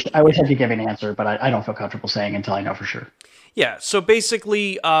So, I wish I could give an answer, but I don't feel comfortable saying until I know for sure. yeah, so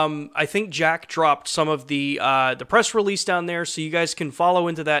basically, I think Jack dropped some of the press release down there, so you guys can follow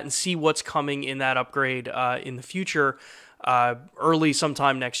into that and see what's coming in that upgrade in the future, early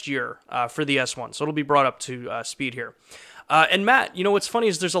sometime next year for the S1. So it'll be brought up to speed here. And Matt, what's funny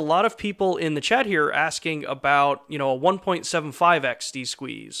is there's a lot of people in the chat here asking about a 1.75x D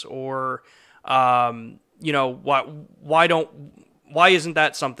squeeze, or why isn't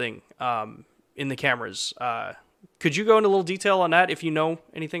that something in the cameras? Could you go into a little detail on that if you know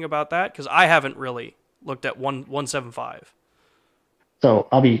anything about that? Because I haven't really looked at 1.75. So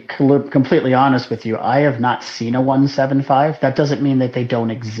I'll be completely honest with you. I have not seen a 175. That doesn't mean that they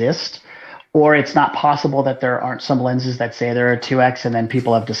don't exist, or it's not possible that there aren't some lenses that say they're a 2x and then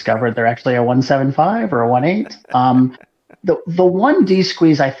people have discovered they're actually a 175 or a 1.8. The 1D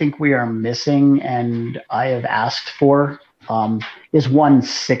squeeze I think we are missing, and I have asked for, is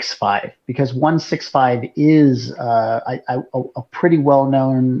 165, because 165 is a pretty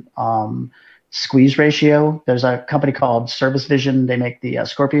well-known squeeze ratio. There's a company called Service Vision. They make the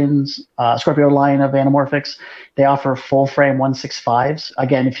Scorpio line of anamorphics. They offer full frame 165s.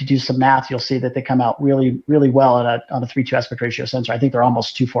 Again, if you do some math, you'll see that they come out really, really well on a 3:2 aspect ratio sensor. I think they're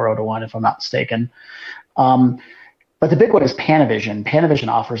almost 2.40 to 1, if I'm not mistaken. But the big one is Panavision. Panavision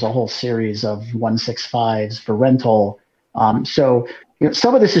offers a whole series of 165s for rental. So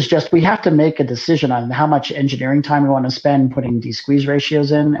some of this is just, we have to make a decision on how much engineering time we want to spend putting these squeeze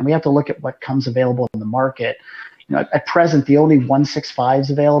ratios in, and we have to look at what comes available in the market. At present, the only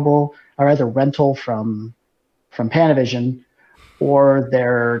 165s available are either rental from Panavision, or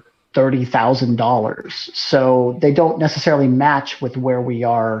they're $30,000. So they don't necessarily match with where we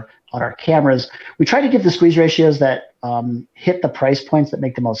are on our cameras. We try to give the squeeze ratios that hit the price points that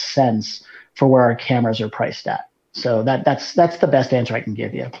make the most sense for where our cameras are priced at. So that's the best answer I can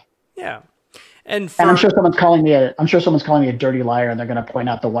give you. Yeah. And I'm sure someone's calling me a dirty liar, and they're going to point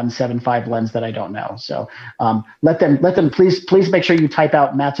out the 175 lens that I don't know. So let them please make sure you type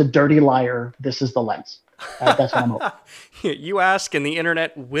out, "Matt's a dirty liar. This is the lens." That's what I'm hoping. You ask, and the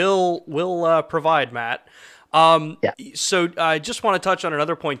internet will provide, Matt. Yeah. So I just want to touch on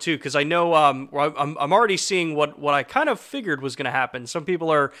another point too, because I know I'm already seeing what I kind of figured was going to happen. Some people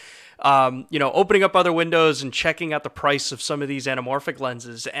are, opening up other windows and checking out the price of some of these anamorphic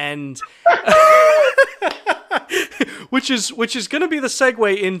lenses, and which is going to be the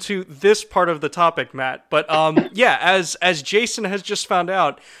segue into this part of the topic, Matt. But yeah, as Jason has just found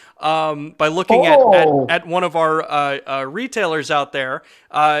out, by looking at one of our retailers out there,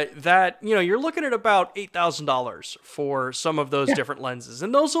 that you're looking at about $8,000 for some of those different lenses,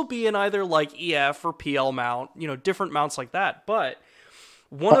 and those will be in either like EF or PL mount, different mounts like that. But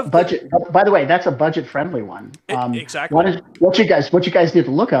one of budget. By the way, that's a budget-friendly one. Exactly. What you guys need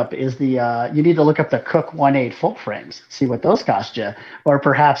to look up is you need to look up the Cook 1.8 full frames, see what those cost you, or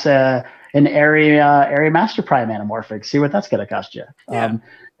perhaps an Area Master Prime anamorphic, see what that's going to cost you. Yeah.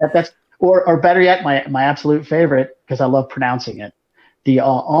 Or better yet, my absolute favorite, because I love pronouncing it, the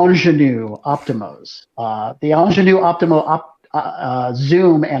Ingenue Optimos, the Ingenue Optimo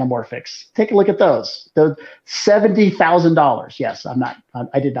Zoom anamorphics. Take a look at those. Those $70,000. Yes,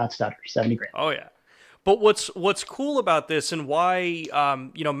 I did not stutter. 70 grand. Oh yeah. But what's cool about this, and why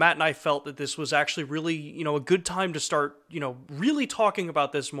Matt and I felt that this was actually really a good time to start really talking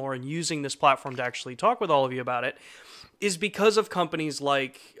about this more and using this platform to actually talk with all of you about it, is because of companies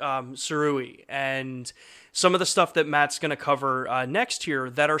like Surui and some of the stuff that Matt's going to cover next here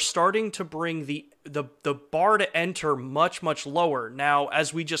that are starting to bring the bar to enter much, much lower. Now,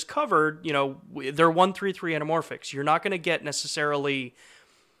 as we just covered, they're 133 anamorphics. You're not going to get necessarily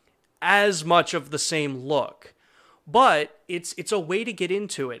as much of the same look, but it's a way to get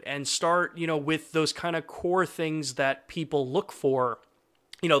into it and start, with those kind of core things that people look for,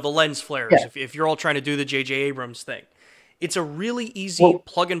 the lens flares. Yeah. If you're all trying to do the J.J. Abrams thing, it's a really easy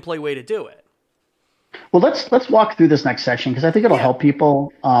plug and play way to do it. Well, let's walk through this next section, because I think it'll help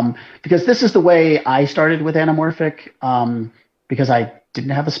people. Because this is the way I started with anamorphic, because I didn't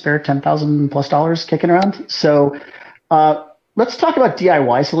have a spare $10,000+ kicking around. So let's talk about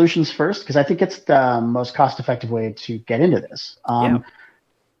DIY solutions first, because I think it's the most cost-effective way to get into this.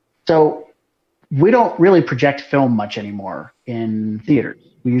 So we don't really project film much anymore in theaters.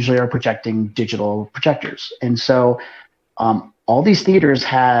 We usually are projecting digital projectors, and so all these theaters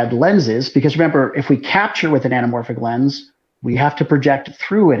had lenses, because remember, if we capture with an anamorphic lens, we have to project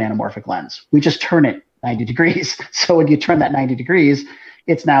through an anamorphic lens. We just turn it 90 degrees. So when you turn that 90 degrees,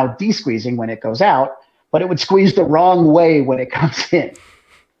 it's now de-squeezing when it goes out, but it would squeeze the wrong way when it comes in.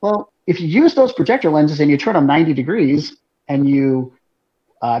 Well, if you use those projector lenses and you turn them 90 degrees and you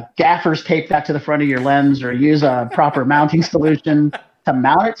gaffer's tape that to the front of your lens or use a proper mounting solution to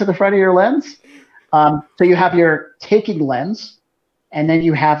mount it to the front of your lens. So you have your taking lens and then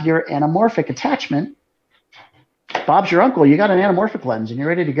you have your anamorphic attachment. Bob's your uncle, you got an anamorphic lens and you're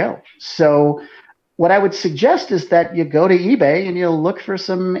ready to go. So what I would suggest is that you go to eBay and you'll look for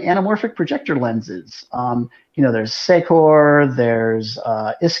some anamorphic projector lenses. There's Secor, there's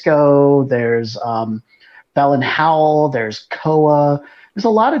ISCO, there's Bell and Howell, there's Kowa. There's a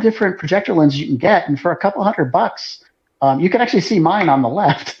lot of different projector lenses you can get, and for a couple $100, you can actually see mine on the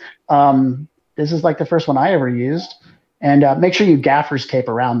left. This is like the first one I ever used, and make sure you gaffer's tape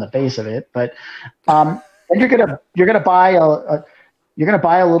around the base of it. But and you're gonna buy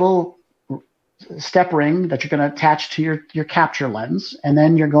a little step ring that you're going to attach to your capture lens, and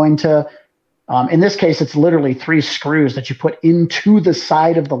then you're going to, in this case, it's literally 3 screws that you put into the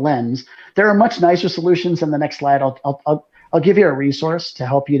side of the lens. There are much nicer solutions. In the next slide, I'll give you a resource to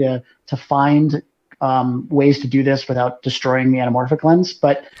help you to find ways to do this without destroying the anamorphic lens.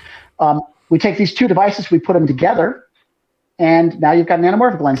 But we take these 2 devices, we put them together, and now you've got an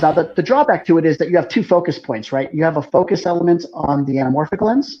anamorphic lens. Now, the drawback to it is that you have 2 focus points, right? You have a focus element on the anamorphic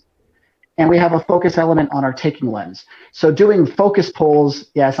lens, and we have a focus element on our taking lens. So doing focus pulls,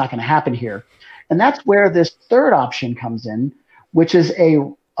 it's not going to happen here. And that's where this third option comes in, which is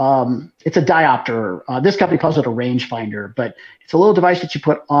it's a diopter. This company calls it a rangefinder, but it's a little device that you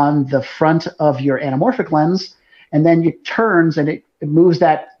put on the front of your anamorphic lens, and then it turns and it moves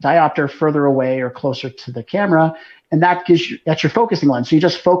that diopter further away or closer to the camera, and that's your focusing lens. So you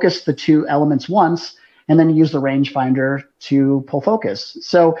just focus the 2 elements once, and then you use the rangefinder to pull focus.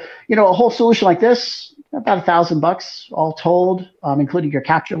 So, a whole solution like this, about $1,000 all told, including your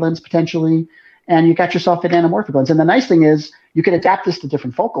capture lens potentially, and you got yourself an anamorphic lens. And the nice thing is you can adapt this to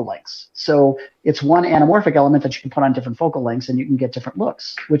different focal lengths. So it's one anamorphic element that you can put on different focal lengths, and you can get different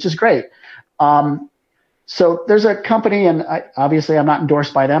looks, which is great. So there's a company, and obviously I'm not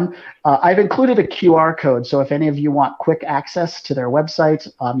endorsed by them. I've included a QR code. So if any of you want quick access to their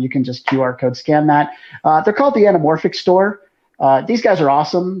website, you can just QR code scan that. They're called the Anamorphic Store. These guys are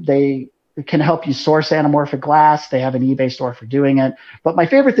awesome. They can help you source anamorphic glass. They have an eBay store for doing it. But my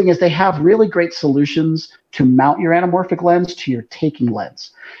favorite thing is they have really great solutions to mount your anamorphic lens to your taking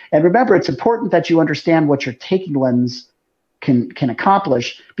lens. And remember, it's important that you understand what your taking lens can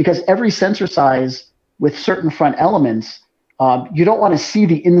accomplish, because every sensor size with certain front elements, you don't want to see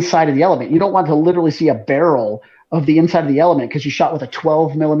the inside of the element. You don't want to literally see a barrel of the inside of the element because you shot with a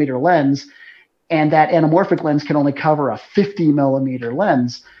 12 millimeter lens, and that anamorphic lens can only cover a 50 millimeter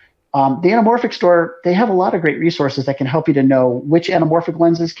lens. The Anamorphic Store, they have a lot of great resources that can help you to know which anamorphic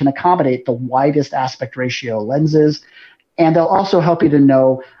lenses can accommodate the widest aspect ratio lenses. And they'll also help you to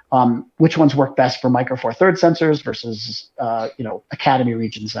know which ones work best for Micro Four Thirds sensors versus Academy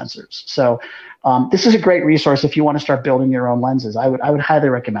region sensors. So this is a great resource if you want to start building your own lenses. I would highly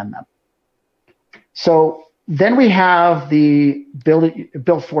recommend them. So then we have the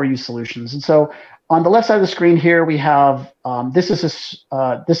build for you solutions. And so on the left side of the screen here, we have this is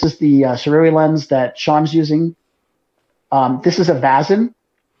the Sarui lens that Sean's using. This is a Vazen.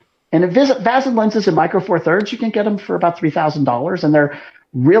 And Vazen lenses in Micro Four Thirds, you can get them for about $3,000, and they're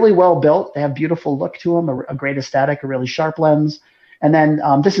really well built. They have beautiful look to them, a great aesthetic, a really sharp lens. And then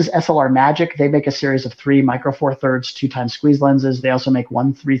this is SLR Magic. They make a series of 3 Micro Four Thirds 2x squeeze lenses. They also make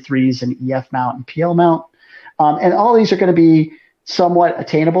 133s, an EF mount and PL mount. And all these are going to be somewhat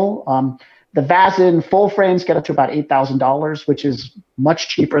attainable. The Vazen full frames get up to about $8,000, which is much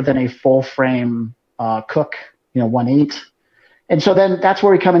cheaper than a full frame Cook, 1.8. And so then that's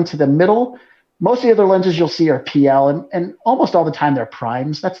where we come into the middle. Most of the other lenses you'll see are PL, and almost all the time they're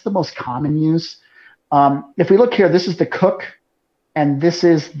primes. That's the most common use. If we look here, this is the Cook, and this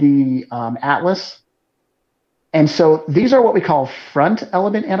is the Atlas. And so these are what we call front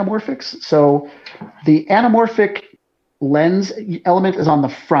element anamorphics. So the anamorphic lens element is on the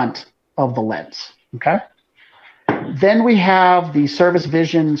front of the lens, okay? Then we have the Service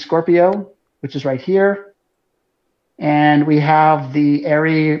Vision Scorpio, which is right here. And we have the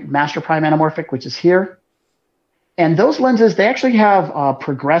Arri Master Prime Anamorphic, which is here. And those lenses, they actually have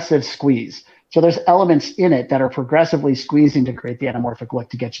progressive squeeze. So there's elements in it that are progressively squeezing to create the anamorphic look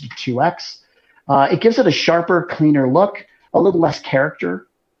to get you to 2x. It gives it a sharper, cleaner look, a little less character.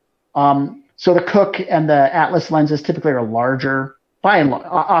 So the Cook and the Atlas lenses typically are larger.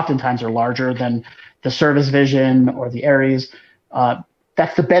 oftentimes are larger than the Service Vision or the Aries.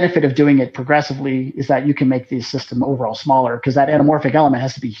 That's the benefit of doing it progressively, is that you can make the system overall smaller, because that anamorphic element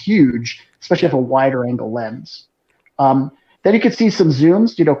has to be huge, especially if a wider angle lens. Then you can see some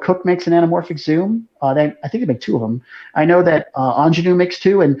zooms. Cook makes an anamorphic zoom. I think they make two of them. I know that Ingenue makes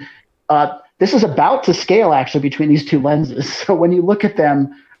two, and this is about to scale actually between these two lenses. So when you look at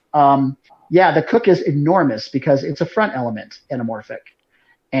them, the Cook is enormous because it's a front element anamorphic,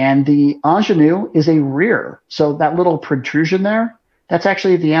 and the Ingenue is a rear. So that little protrusion there, that's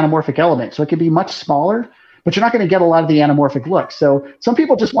actually the anamorphic element. So it can be much smaller, but you're not going to get a lot of the anamorphic look. So some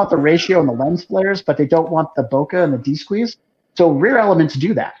people just want the ratio and the lens flares, but they don't want the bokeh and the D-squeeze. So rear elements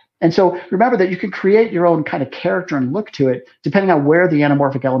do that. And so remember that you can create your own kind of character and look to it depending on where the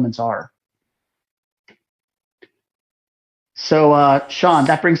anamorphic elements are. So Sean,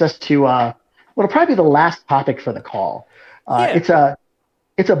 that brings us to what'll probably be the last topic for the call. It's a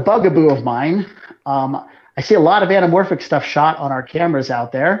bugaboo of mine. I see a lot of anamorphic stuff shot on our cameras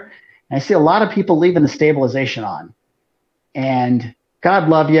out there, and I see a lot of people leaving the stabilization on. And God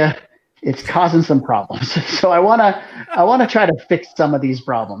love you, it's causing some problems. So I wanna try to fix some of these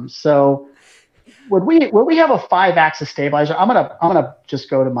problems. So would we have a 5-axis stabilizer? I'm gonna just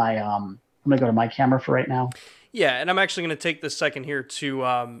go to my camera for right now. Yeah, and I'm actually going to take this second here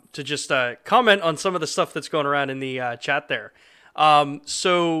to just comment on some of the stuff that's going around in the chat there.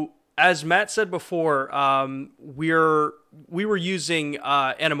 So as Matt said before, we were using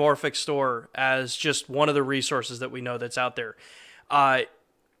Anamorphic Store as just one of the resources that we know that's out there.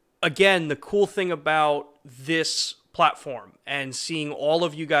 Again, the cool thing about this platform and seeing all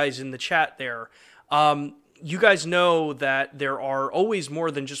of you guys in the chat there, you guys know that there are always more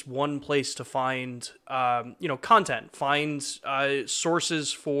than just one place to find, content, find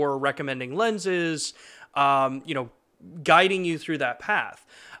sources for recommending lenses, guiding you through that path.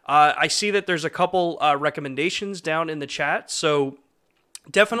 I see that there's a couple recommendations down in the chat, so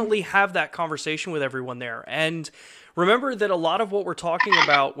definitely have that conversation with everyone there. And remember that a lot of what we're talking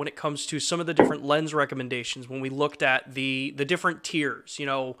about when it comes to some of the different lens recommendations, when we looked at the different tiers,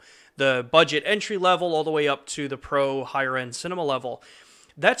 the budget entry level all the way up to the pro higher end cinema level,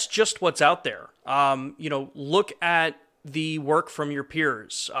 that's just what's out there. Look at the work from your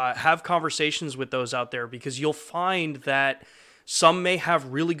peers, have conversations with those out there, because you'll find that some may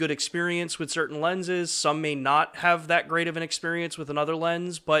have really good experience with certain lenses, some may not have that great of an experience with another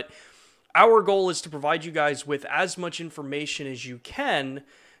lens, but our goal is to provide you guys with as much information as you can,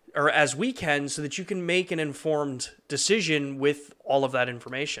 or as we can, so that you can make an informed decision with all of that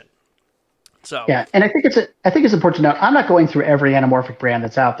information. So yeah, and I think it's important to note, I'm not going through every anamorphic brand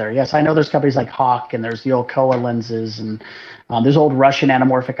that's out there. Yes, I know there's companies like Hawk, and there's the old Kowa lenses, and there's old Russian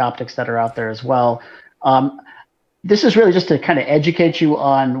anamorphic optics that are out there as well. This is really just to kind of educate you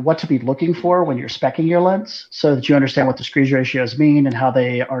on what to be looking for when you're speccing your lens, so that you understand what the squeeze ratios mean and how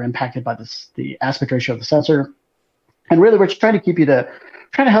they are impacted by the aspect ratio of the sensor. And really, we're trying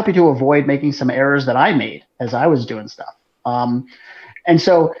to help you to avoid making some errors that I made as I was doing stuff. And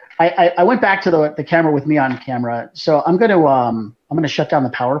so I went back to the camera with me on camera. So I'm gonna shut down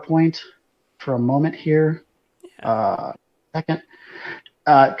the PowerPoint for a moment here. Second.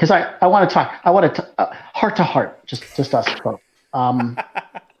 Because I want to talk. I want to heart to heart, just us both.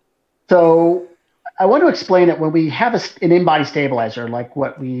 So I want to explain it when we have an in-body stabilizer, like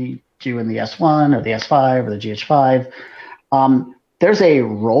what we do in the S1 or the S5 or the GH5. There's a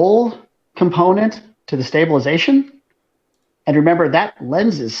roll component to the stabilization, and remember that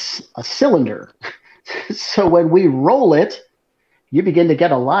lens is a cylinder. So when we roll it, you begin to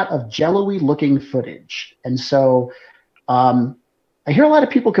get a lot of jello-y looking footage, and so. I hear a lot of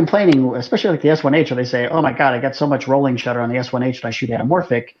people complaining, especially like the S1H, where they say, oh my God, I got so much rolling shutter on the S1H and I shoot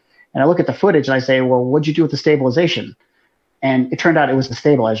anamorphic. And I look at the footage and I say, well, what'd you do with the stabilization? And it turned out it was the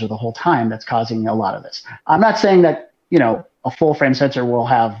stabilizer the whole time that's causing a lot of this. I'm not saying that, a full frame sensor will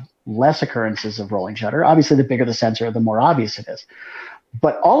have less occurrences of rolling shutter. Obviously, the bigger the sensor, the more obvious it is.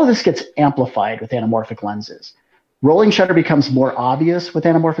 But all of this gets amplified with anamorphic lenses. Rolling shutter becomes more obvious with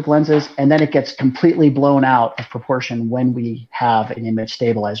anamorphic lenses, and then it gets completely blown out of proportion when we have an image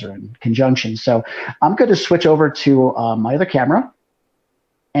stabilizer in conjunction. So I'm going to switch over to my other camera,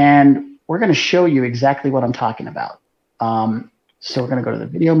 and we're going to show you exactly what I'm talking about. So we're going to go to the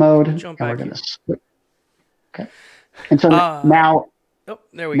video mode, and we're going to switch. Okay. And so now,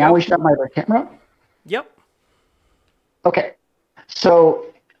 there we go. We should have my other camera. Yep. Okay. So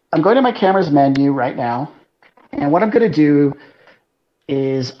I'm going to my camera's menu right now. And what I'm going to do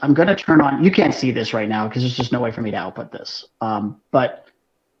is I'm going to turn on, you can't see this right now because there's just no way for me to output this. But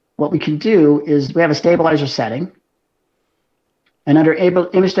what we can do is we have a stabilizer setting. And under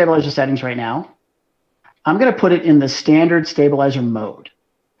image stabilizer settings right now, I'm going to put it in the standard stabilizer mode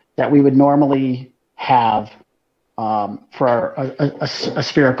that we would normally have for a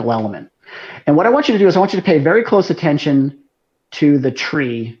spherical element. And what I want you to do is I want you to pay very close attention to the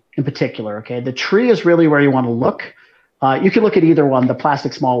tree in particular. Okay, the tree is really where you want to look. You can look at either one, the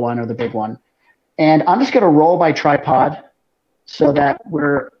plastic small one or the big one. And I'm just going to roll my tripod so that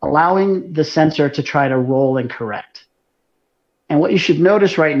we're allowing the sensor to try to roll and correct. And what you should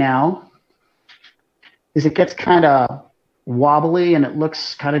notice right now is it gets kind of wobbly and it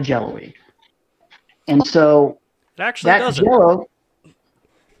looks kind of jello-y. And so it actually that doesn't. jello,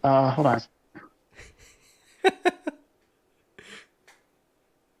 hold on.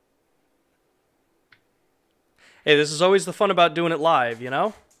 Hey, this is always the fun about doing it live, you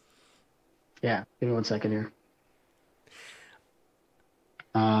know? Yeah, give me 1 second here.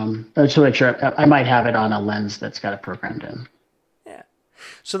 Just to make sure, I might have it on a lens that's got it programmed in. Yeah.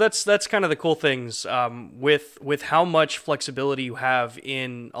 So that's kind of the cool things with how much flexibility you have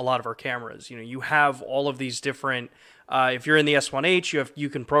in a lot of our cameras. You know, you have all of these different. If you're in the S1H, you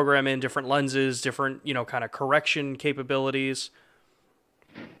can program in different lenses, different kind of correction capabilities.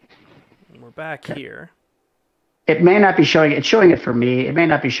 And we're back here. It may not be showing it. It's showing it for me. It may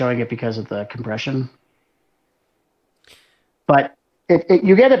not be showing it because of the compression. But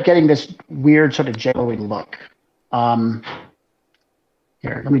you end up getting this weird sort of jello-y look.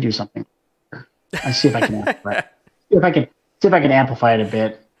 Here, let me do something. Let's see if I can amplify it. See if I can amplify it a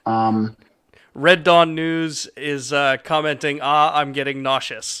bit. Red Dawn News is commenting, I'm getting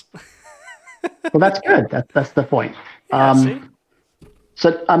nauseous. Well, that's good. That's the point. Yeah, see?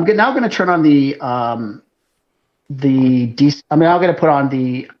 So I'm now going to turn on I'm now going to put on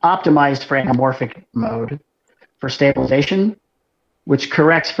the optimized for anamorphic mode for stabilization, which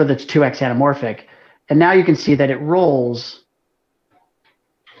corrects for the 2x anamorphic. And now you can see that it rolls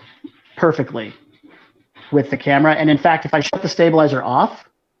perfectly with the camera. And in fact, if I shut the stabilizer off,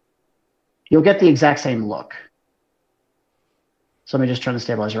 you'll get the exact same look. So let me just turn the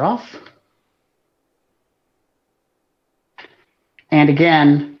stabilizer off. And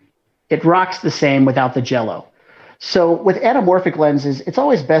again, it rocks the same without the jello. So with anamorphic lenses, it's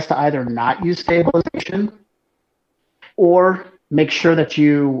always best to either not use stabilization or make sure that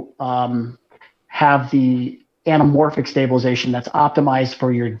you have the anamorphic stabilization that's optimized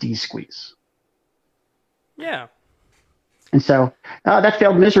for your D-squeeze. Yeah. And so that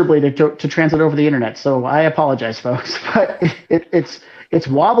failed miserably to translate over the internet. So I apologize, folks, but it's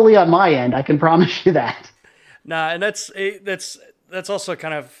wobbly on my end. I can promise you that. Nah, and that's also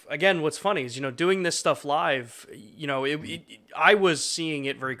kind of, again, what's funny is, doing this stuff live, I was seeing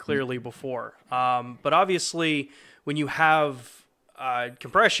it very clearly before. But obviously when you have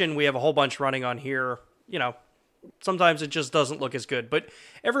compression, we have a whole bunch running on here, sometimes it just doesn't look as good. But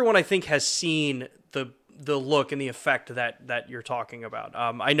everyone, I think, has seen the look and the effect that you're talking about.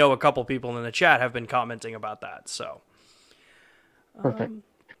 I know a couple people in the chat have been commenting about that. So perfect.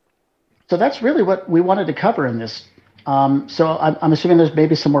 So that's really what we wanted to cover in this. So I'm assuming there's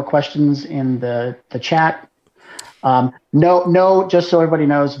maybe some more questions in the chat. No, just so everybody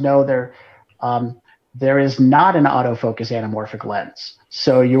knows, no, there is not an autofocus anamorphic lens.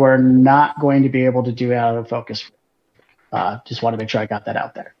 So you are not going to be able to do autofocus. Just want to make sure I got that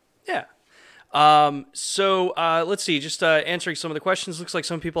out there. Yeah. So let's see, just answering some of the questions. Looks like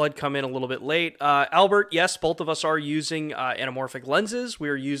some people had come in a little bit late. Albert, yes, both of us are using anamorphic lenses.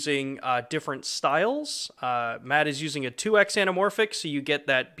 We're using different styles. Matt is using a 2x anamorphic, so you get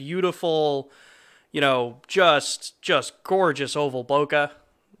that beautiful, just gorgeous oval bokeh,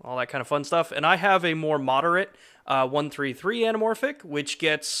 all that kind of fun stuff. And I have a more moderate 133 anamorphic, which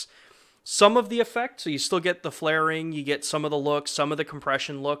gets some of the effect, so you still get the flaring, you get some of the look, some of the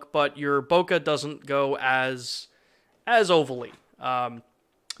compression look, but your bokeh doesn't go as ovally. The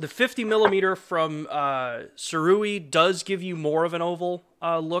 50 millimeter from Surui does give you more of an oval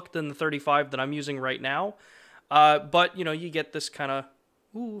look than the 35 that I'm using right now, but you get this kind of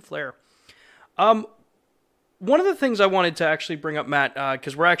flare. One of the things I wanted to actually bring up, Matt,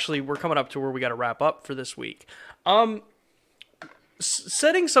 because we're coming up to where we got to wrap up for this week.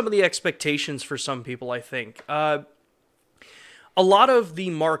 Setting some of the expectations for some people, I think. A lot of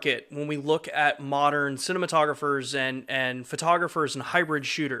the market, when we look at modern cinematographers and photographers and hybrid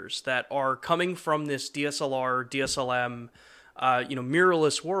shooters that are coming from this DSLR, DSLM,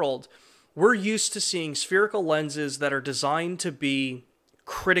 mirrorless world, we're used to seeing spherical lenses that are designed to be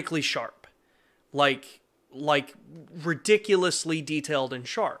critically sharp, like ridiculously detailed and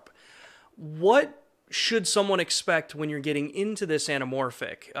sharp. What should someone expect when you're getting into this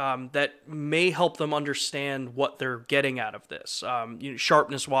anamorphic that may help them understand what they're getting out of this,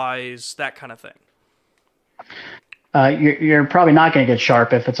 sharpness wise, that kind of thing? You're probably not going to get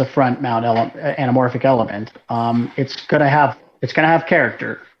sharp if it's a front mount anamorphic element. It's going to have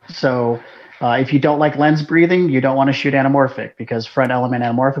character. So if you don't like lens breathing, you don't want to shoot anamorphic, because front element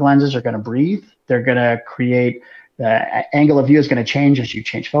anamorphic lenses are going to breathe. They're going to create the angle of view is going to change as you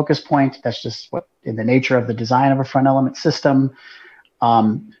change focus point. That's just what in the nature of the design of a front element system.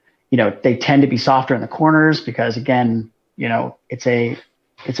 They tend to be softer in the corners because, again, it's a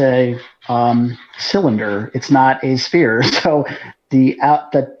cylinder. It's not a sphere. So the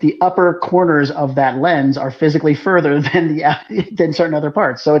upper corners of that lens are physically further than certain other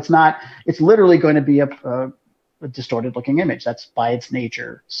parts. So it's literally going to be a distorted looking image. That's by its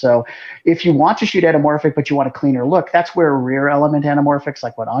nature. So if you want to shoot anamorphic, but you want a cleaner look, that's where rear element anamorphics,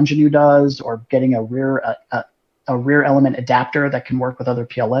 like what Ingenue does, or getting a rear element adapter that can work with other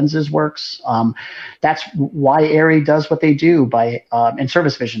PL lenses works. That's why Arri does what they do in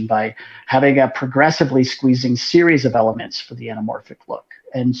Service Vision, by having a progressively squeezing series of elements for the anamorphic look.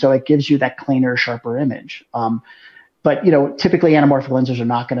 And so it gives you that cleaner, sharper image. But typically anamorphic lenses are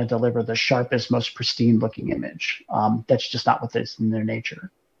not going to deliver the sharpest, most pristine looking image. That's just not what is in their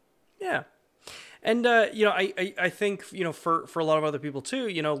nature. Yeah. And, I think, for a lot of other people too,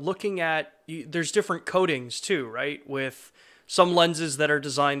 looking at, there's different coatings too, right? With some lenses that are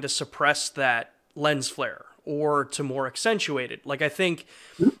designed to suppress that lens flare or to more accentuate it. Like, I think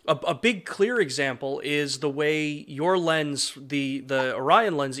a big clear example is the way your lens, the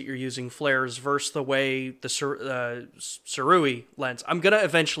Orion lens that you're using, flares versus the way the Sarui lens. I'm going to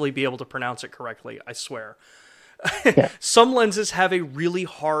eventually be able to pronounce it correctly, I swear. Yeah. Some lenses have a really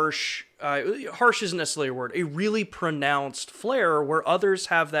harsh isn't necessarily a word, a really pronounced flare, where others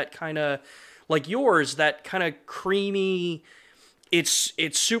have that kind of, like yours, that kind of creamy, it's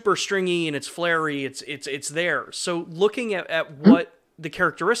super stringy and it's flary, it's there. So looking at what the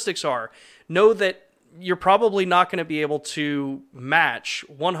characteristics are, know that you're probably not going to be able to match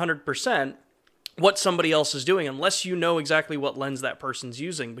 100% what somebody else is doing unless you know exactly what lens that person's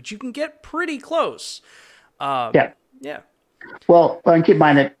using, but you can get pretty close. Yeah. Well, and keep in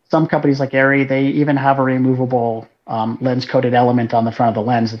mind that some companies like Arri, they even have a removable lens-coated element on the front of the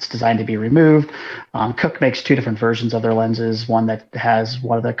lens that's designed to be removed. Cooke makes two different versions of their lenses, one that has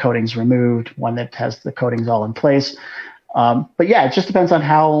one of the coatings removed, one that has the coatings all in place. But yeah, it just depends on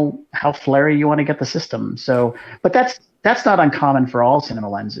how flary you want to get the system. So, but that's not uncommon for all cinema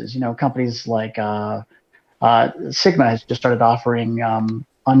lenses. Companies like Sigma has just started offering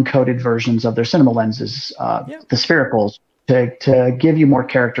uncoated versions of their cinema lenses, the sphericals, to give you more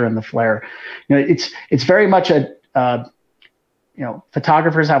character in the flare. It's very much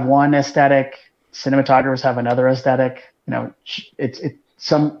photographers have one aesthetic, cinematographers have another aesthetic. A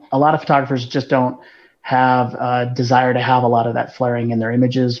lot of photographers just don't have a desire to have a lot of that flaring in their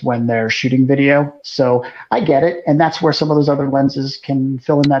images when they're shooting video. So I get it, and that's where some of those other lenses can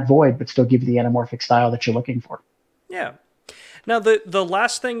fill in that void, but still give you the anamorphic style that you're looking for. Yeah. Now, the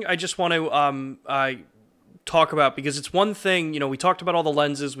last thing I just want to talk about, because it's one thing, we talked about all the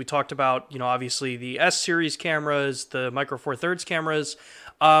lenses, we talked about, obviously the S-series cameras, the Micro Four Thirds cameras,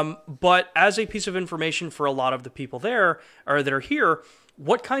 but as a piece of information for a lot of the people that are here,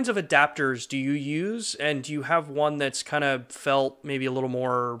 what kinds of adapters do you use, and do you have one that's kind of felt maybe a little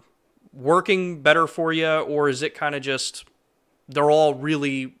more working better for you, or is it kind of just, they're all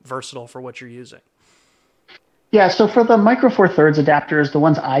really versatile for what you're using? Yeah, so for the Micro Four Thirds adapters, the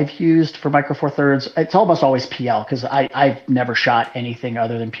ones I've used for Micro Four Thirds, it's almost always PL, because I've never shot anything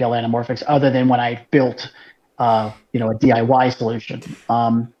other than PL anamorphics, other than when I built a DIY solution.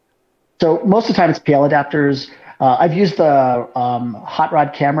 So most of the time it's PL adapters. I've used the hot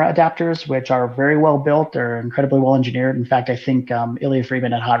rod camera adapters, which are very well built. They're incredibly well engineered. In fact, I think Ilya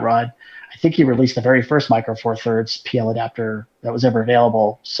Friedman at Hot Rod, I think he released the very first Micro Four Thirds PL adapter that was ever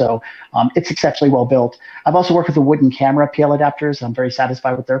available. So it's exceptionally well built. I've also worked with the wooden camera PL adapters. I'm very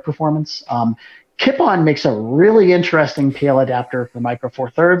satisfied with their performance. Kip-On makes a really interesting PL adapter for Micro Four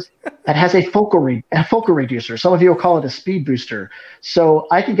Thirds that has a focal reducer. Some of you will call it a speed booster. So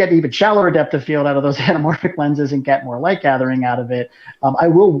I can get even shallower depth of field out of those anamorphic lenses and get more light gathering out of it. I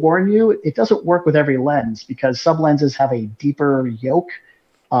will warn you, it doesn't work with every lens, because some lenses have a deeper yoke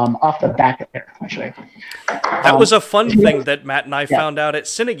off the back of there. Actually, that was a fun thing that Matt and I found out at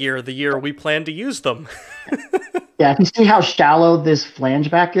Cinegear the year we planned to use them. Yeah, if you see how shallow this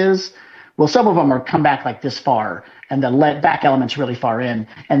flange back is, well, some of them come back like this far, and the back element's really far in,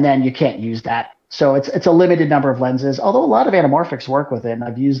 and then you can't use that So it's a limited number of lenses, although a lot of anamorphics work with it, and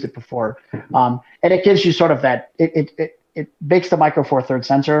I've used it before. And it gives you sort of that, it makes the Micro Four Thirds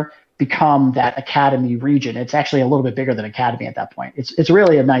sensor become that Academy region. It's actually a little bit bigger than Academy at that point. It's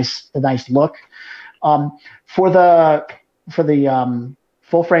really a nice look. Um, for the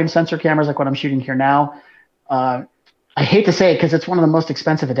full frame sensor cameras, like what I'm shooting here now, I hate to say it because it's one of the most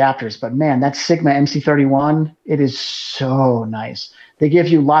expensive adapters, but man, that Sigma MC31, it is so nice. They give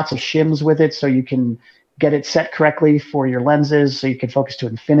you lots of shims with it so you can get it set correctly for your lenses so you can focus to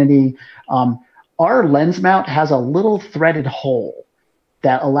infinity. Our lens mount has a little threaded hole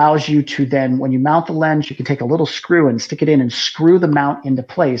that allows you to then, when you mount the lens, you can take a little screw and stick it in and screw the mount into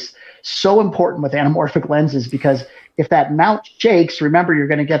place. So important with anamorphic lenses because if that mount shakes, remember you're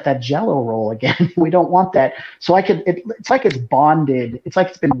going to get that jello roll again. We don't want that. So it's like it's bonded. It's like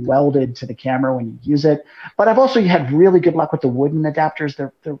it's been welded to the camera when you use it. But I've also had really good luck with the wooden adapters.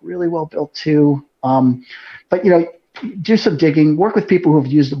 They're really well built too. But do some digging. Work with people who've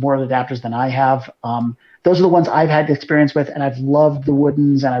used more of the adapters than I have. Those are the ones I've had experience with, and I've loved the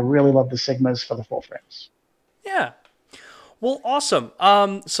woodens, and I really love the Sigmas for the full frames. Yeah. Well, awesome.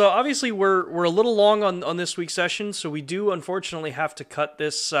 So obviously we're a little long on this week's session, so we do unfortunately have to cut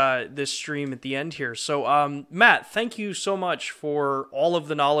this this stream at the end here. So Matt, thank you so much for all of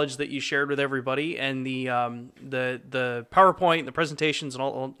the knowledge that you shared with everybody and the PowerPoint, the presentations, and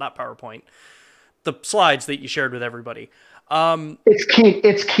all, well, not PowerPoint, the slides that you shared with everybody.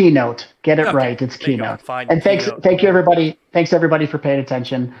 It's Keynote. Get it right. It's Keynote. Fine. And Keynote. Thank you everybody. Thanks everybody for paying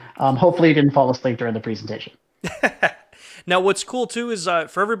attention. Hopefully you didn't fall asleep during the presentation. Now, what's cool too is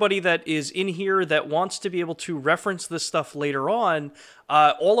for everybody that is in here that wants to be able to reference this stuff later on,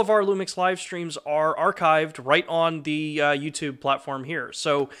 all of our LUMIX live streams are archived right on the YouTube platform here.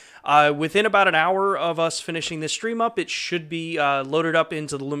 So within about an hour of us finishing this stream up, it should be loaded up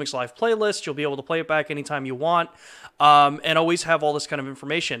into the LUMIX Live playlist. You'll be able to play it back anytime you want. And always have all this kind of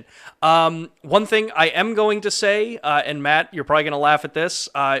information. One thing I am going to say, and Matt, you're probably going to laugh at this,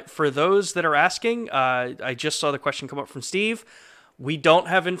 for those that are asking, I just saw the question come up from Steve. We don't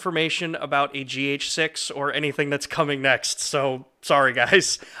have information about a GH6 or anything that's coming next, so sorry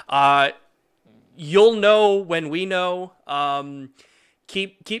guys. You'll know when we know.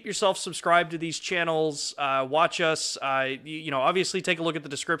 Keep yourself subscribed to these channels. Watch us. Obviously take a look at the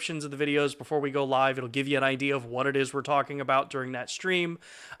descriptions of the videos before we go live. It'll give you an idea of what it is we're talking about during that stream.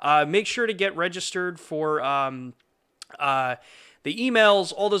 Make sure to get registered for the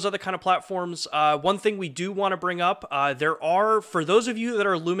emails, all those other kind of platforms. One thing we do want to bring up, there are, for those of you that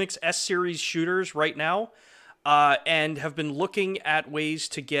are LUMIX S-Series shooters right now and have been looking at ways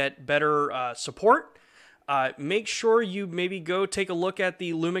to get better support, make sure you maybe go take a look at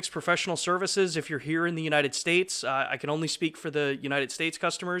the LUMIX Professional Services if you're here in the United States. I can only speak for the United States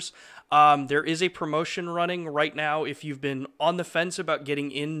customers. There is a promotion running right now if you've been on the fence about getting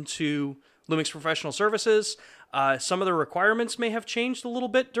into LUMIX Professional Services. Some of the requirements may have changed a little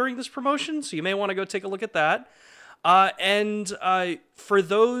bit during this promotion, so you may want to go take a look at that. And for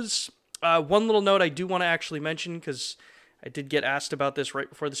those, one little note I do want to actually mention, because I did get asked about this right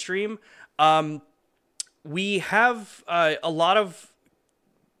before the stream. We have a lot of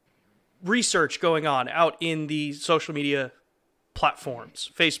research going on out in the social media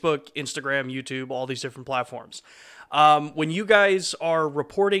platforms, Facebook, Instagram, YouTube, all these different platforms. When you guys are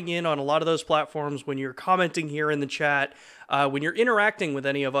reporting in on a lot of those platforms, when you're commenting here in the chat, when you're interacting with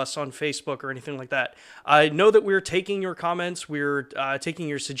any of us on Facebook or anything like that, I know that we're taking your comments, we're taking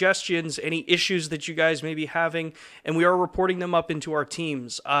your suggestions, any issues that you guys may be having, and we are reporting them up into our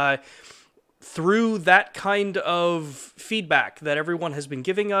teams. Through that kind of feedback that everyone has been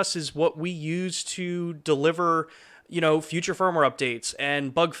giving us is what we use to deliver, future firmware updates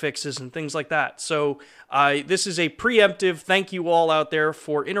and bug fixes and things like that. So this is a preemptive thank you all out there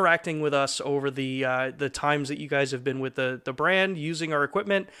for interacting with us over the times that you guys have been with the brand, using our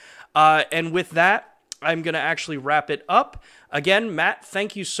equipment. And with that, I'm going to actually wrap it up. Again, Matt,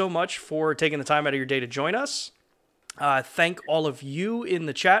 thank you so much for taking the time out of your day to join us. Thank all of you in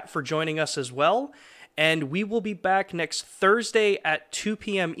the chat for joining us as well. And we will be back next Thursday at 2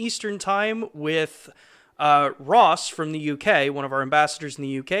 p.m. Eastern Time with Ross from the UK, one of our ambassadors in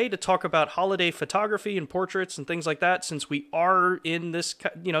the UK, to talk about holiday photography and portraits and things like that, since we are in this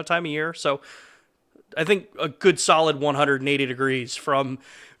time of year. So I think a good solid 180 degrees from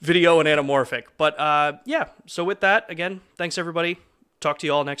video and anamorphic. But yeah, so with that, again, thanks everybody. Talk to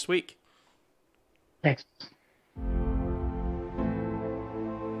you all next week. Thanks.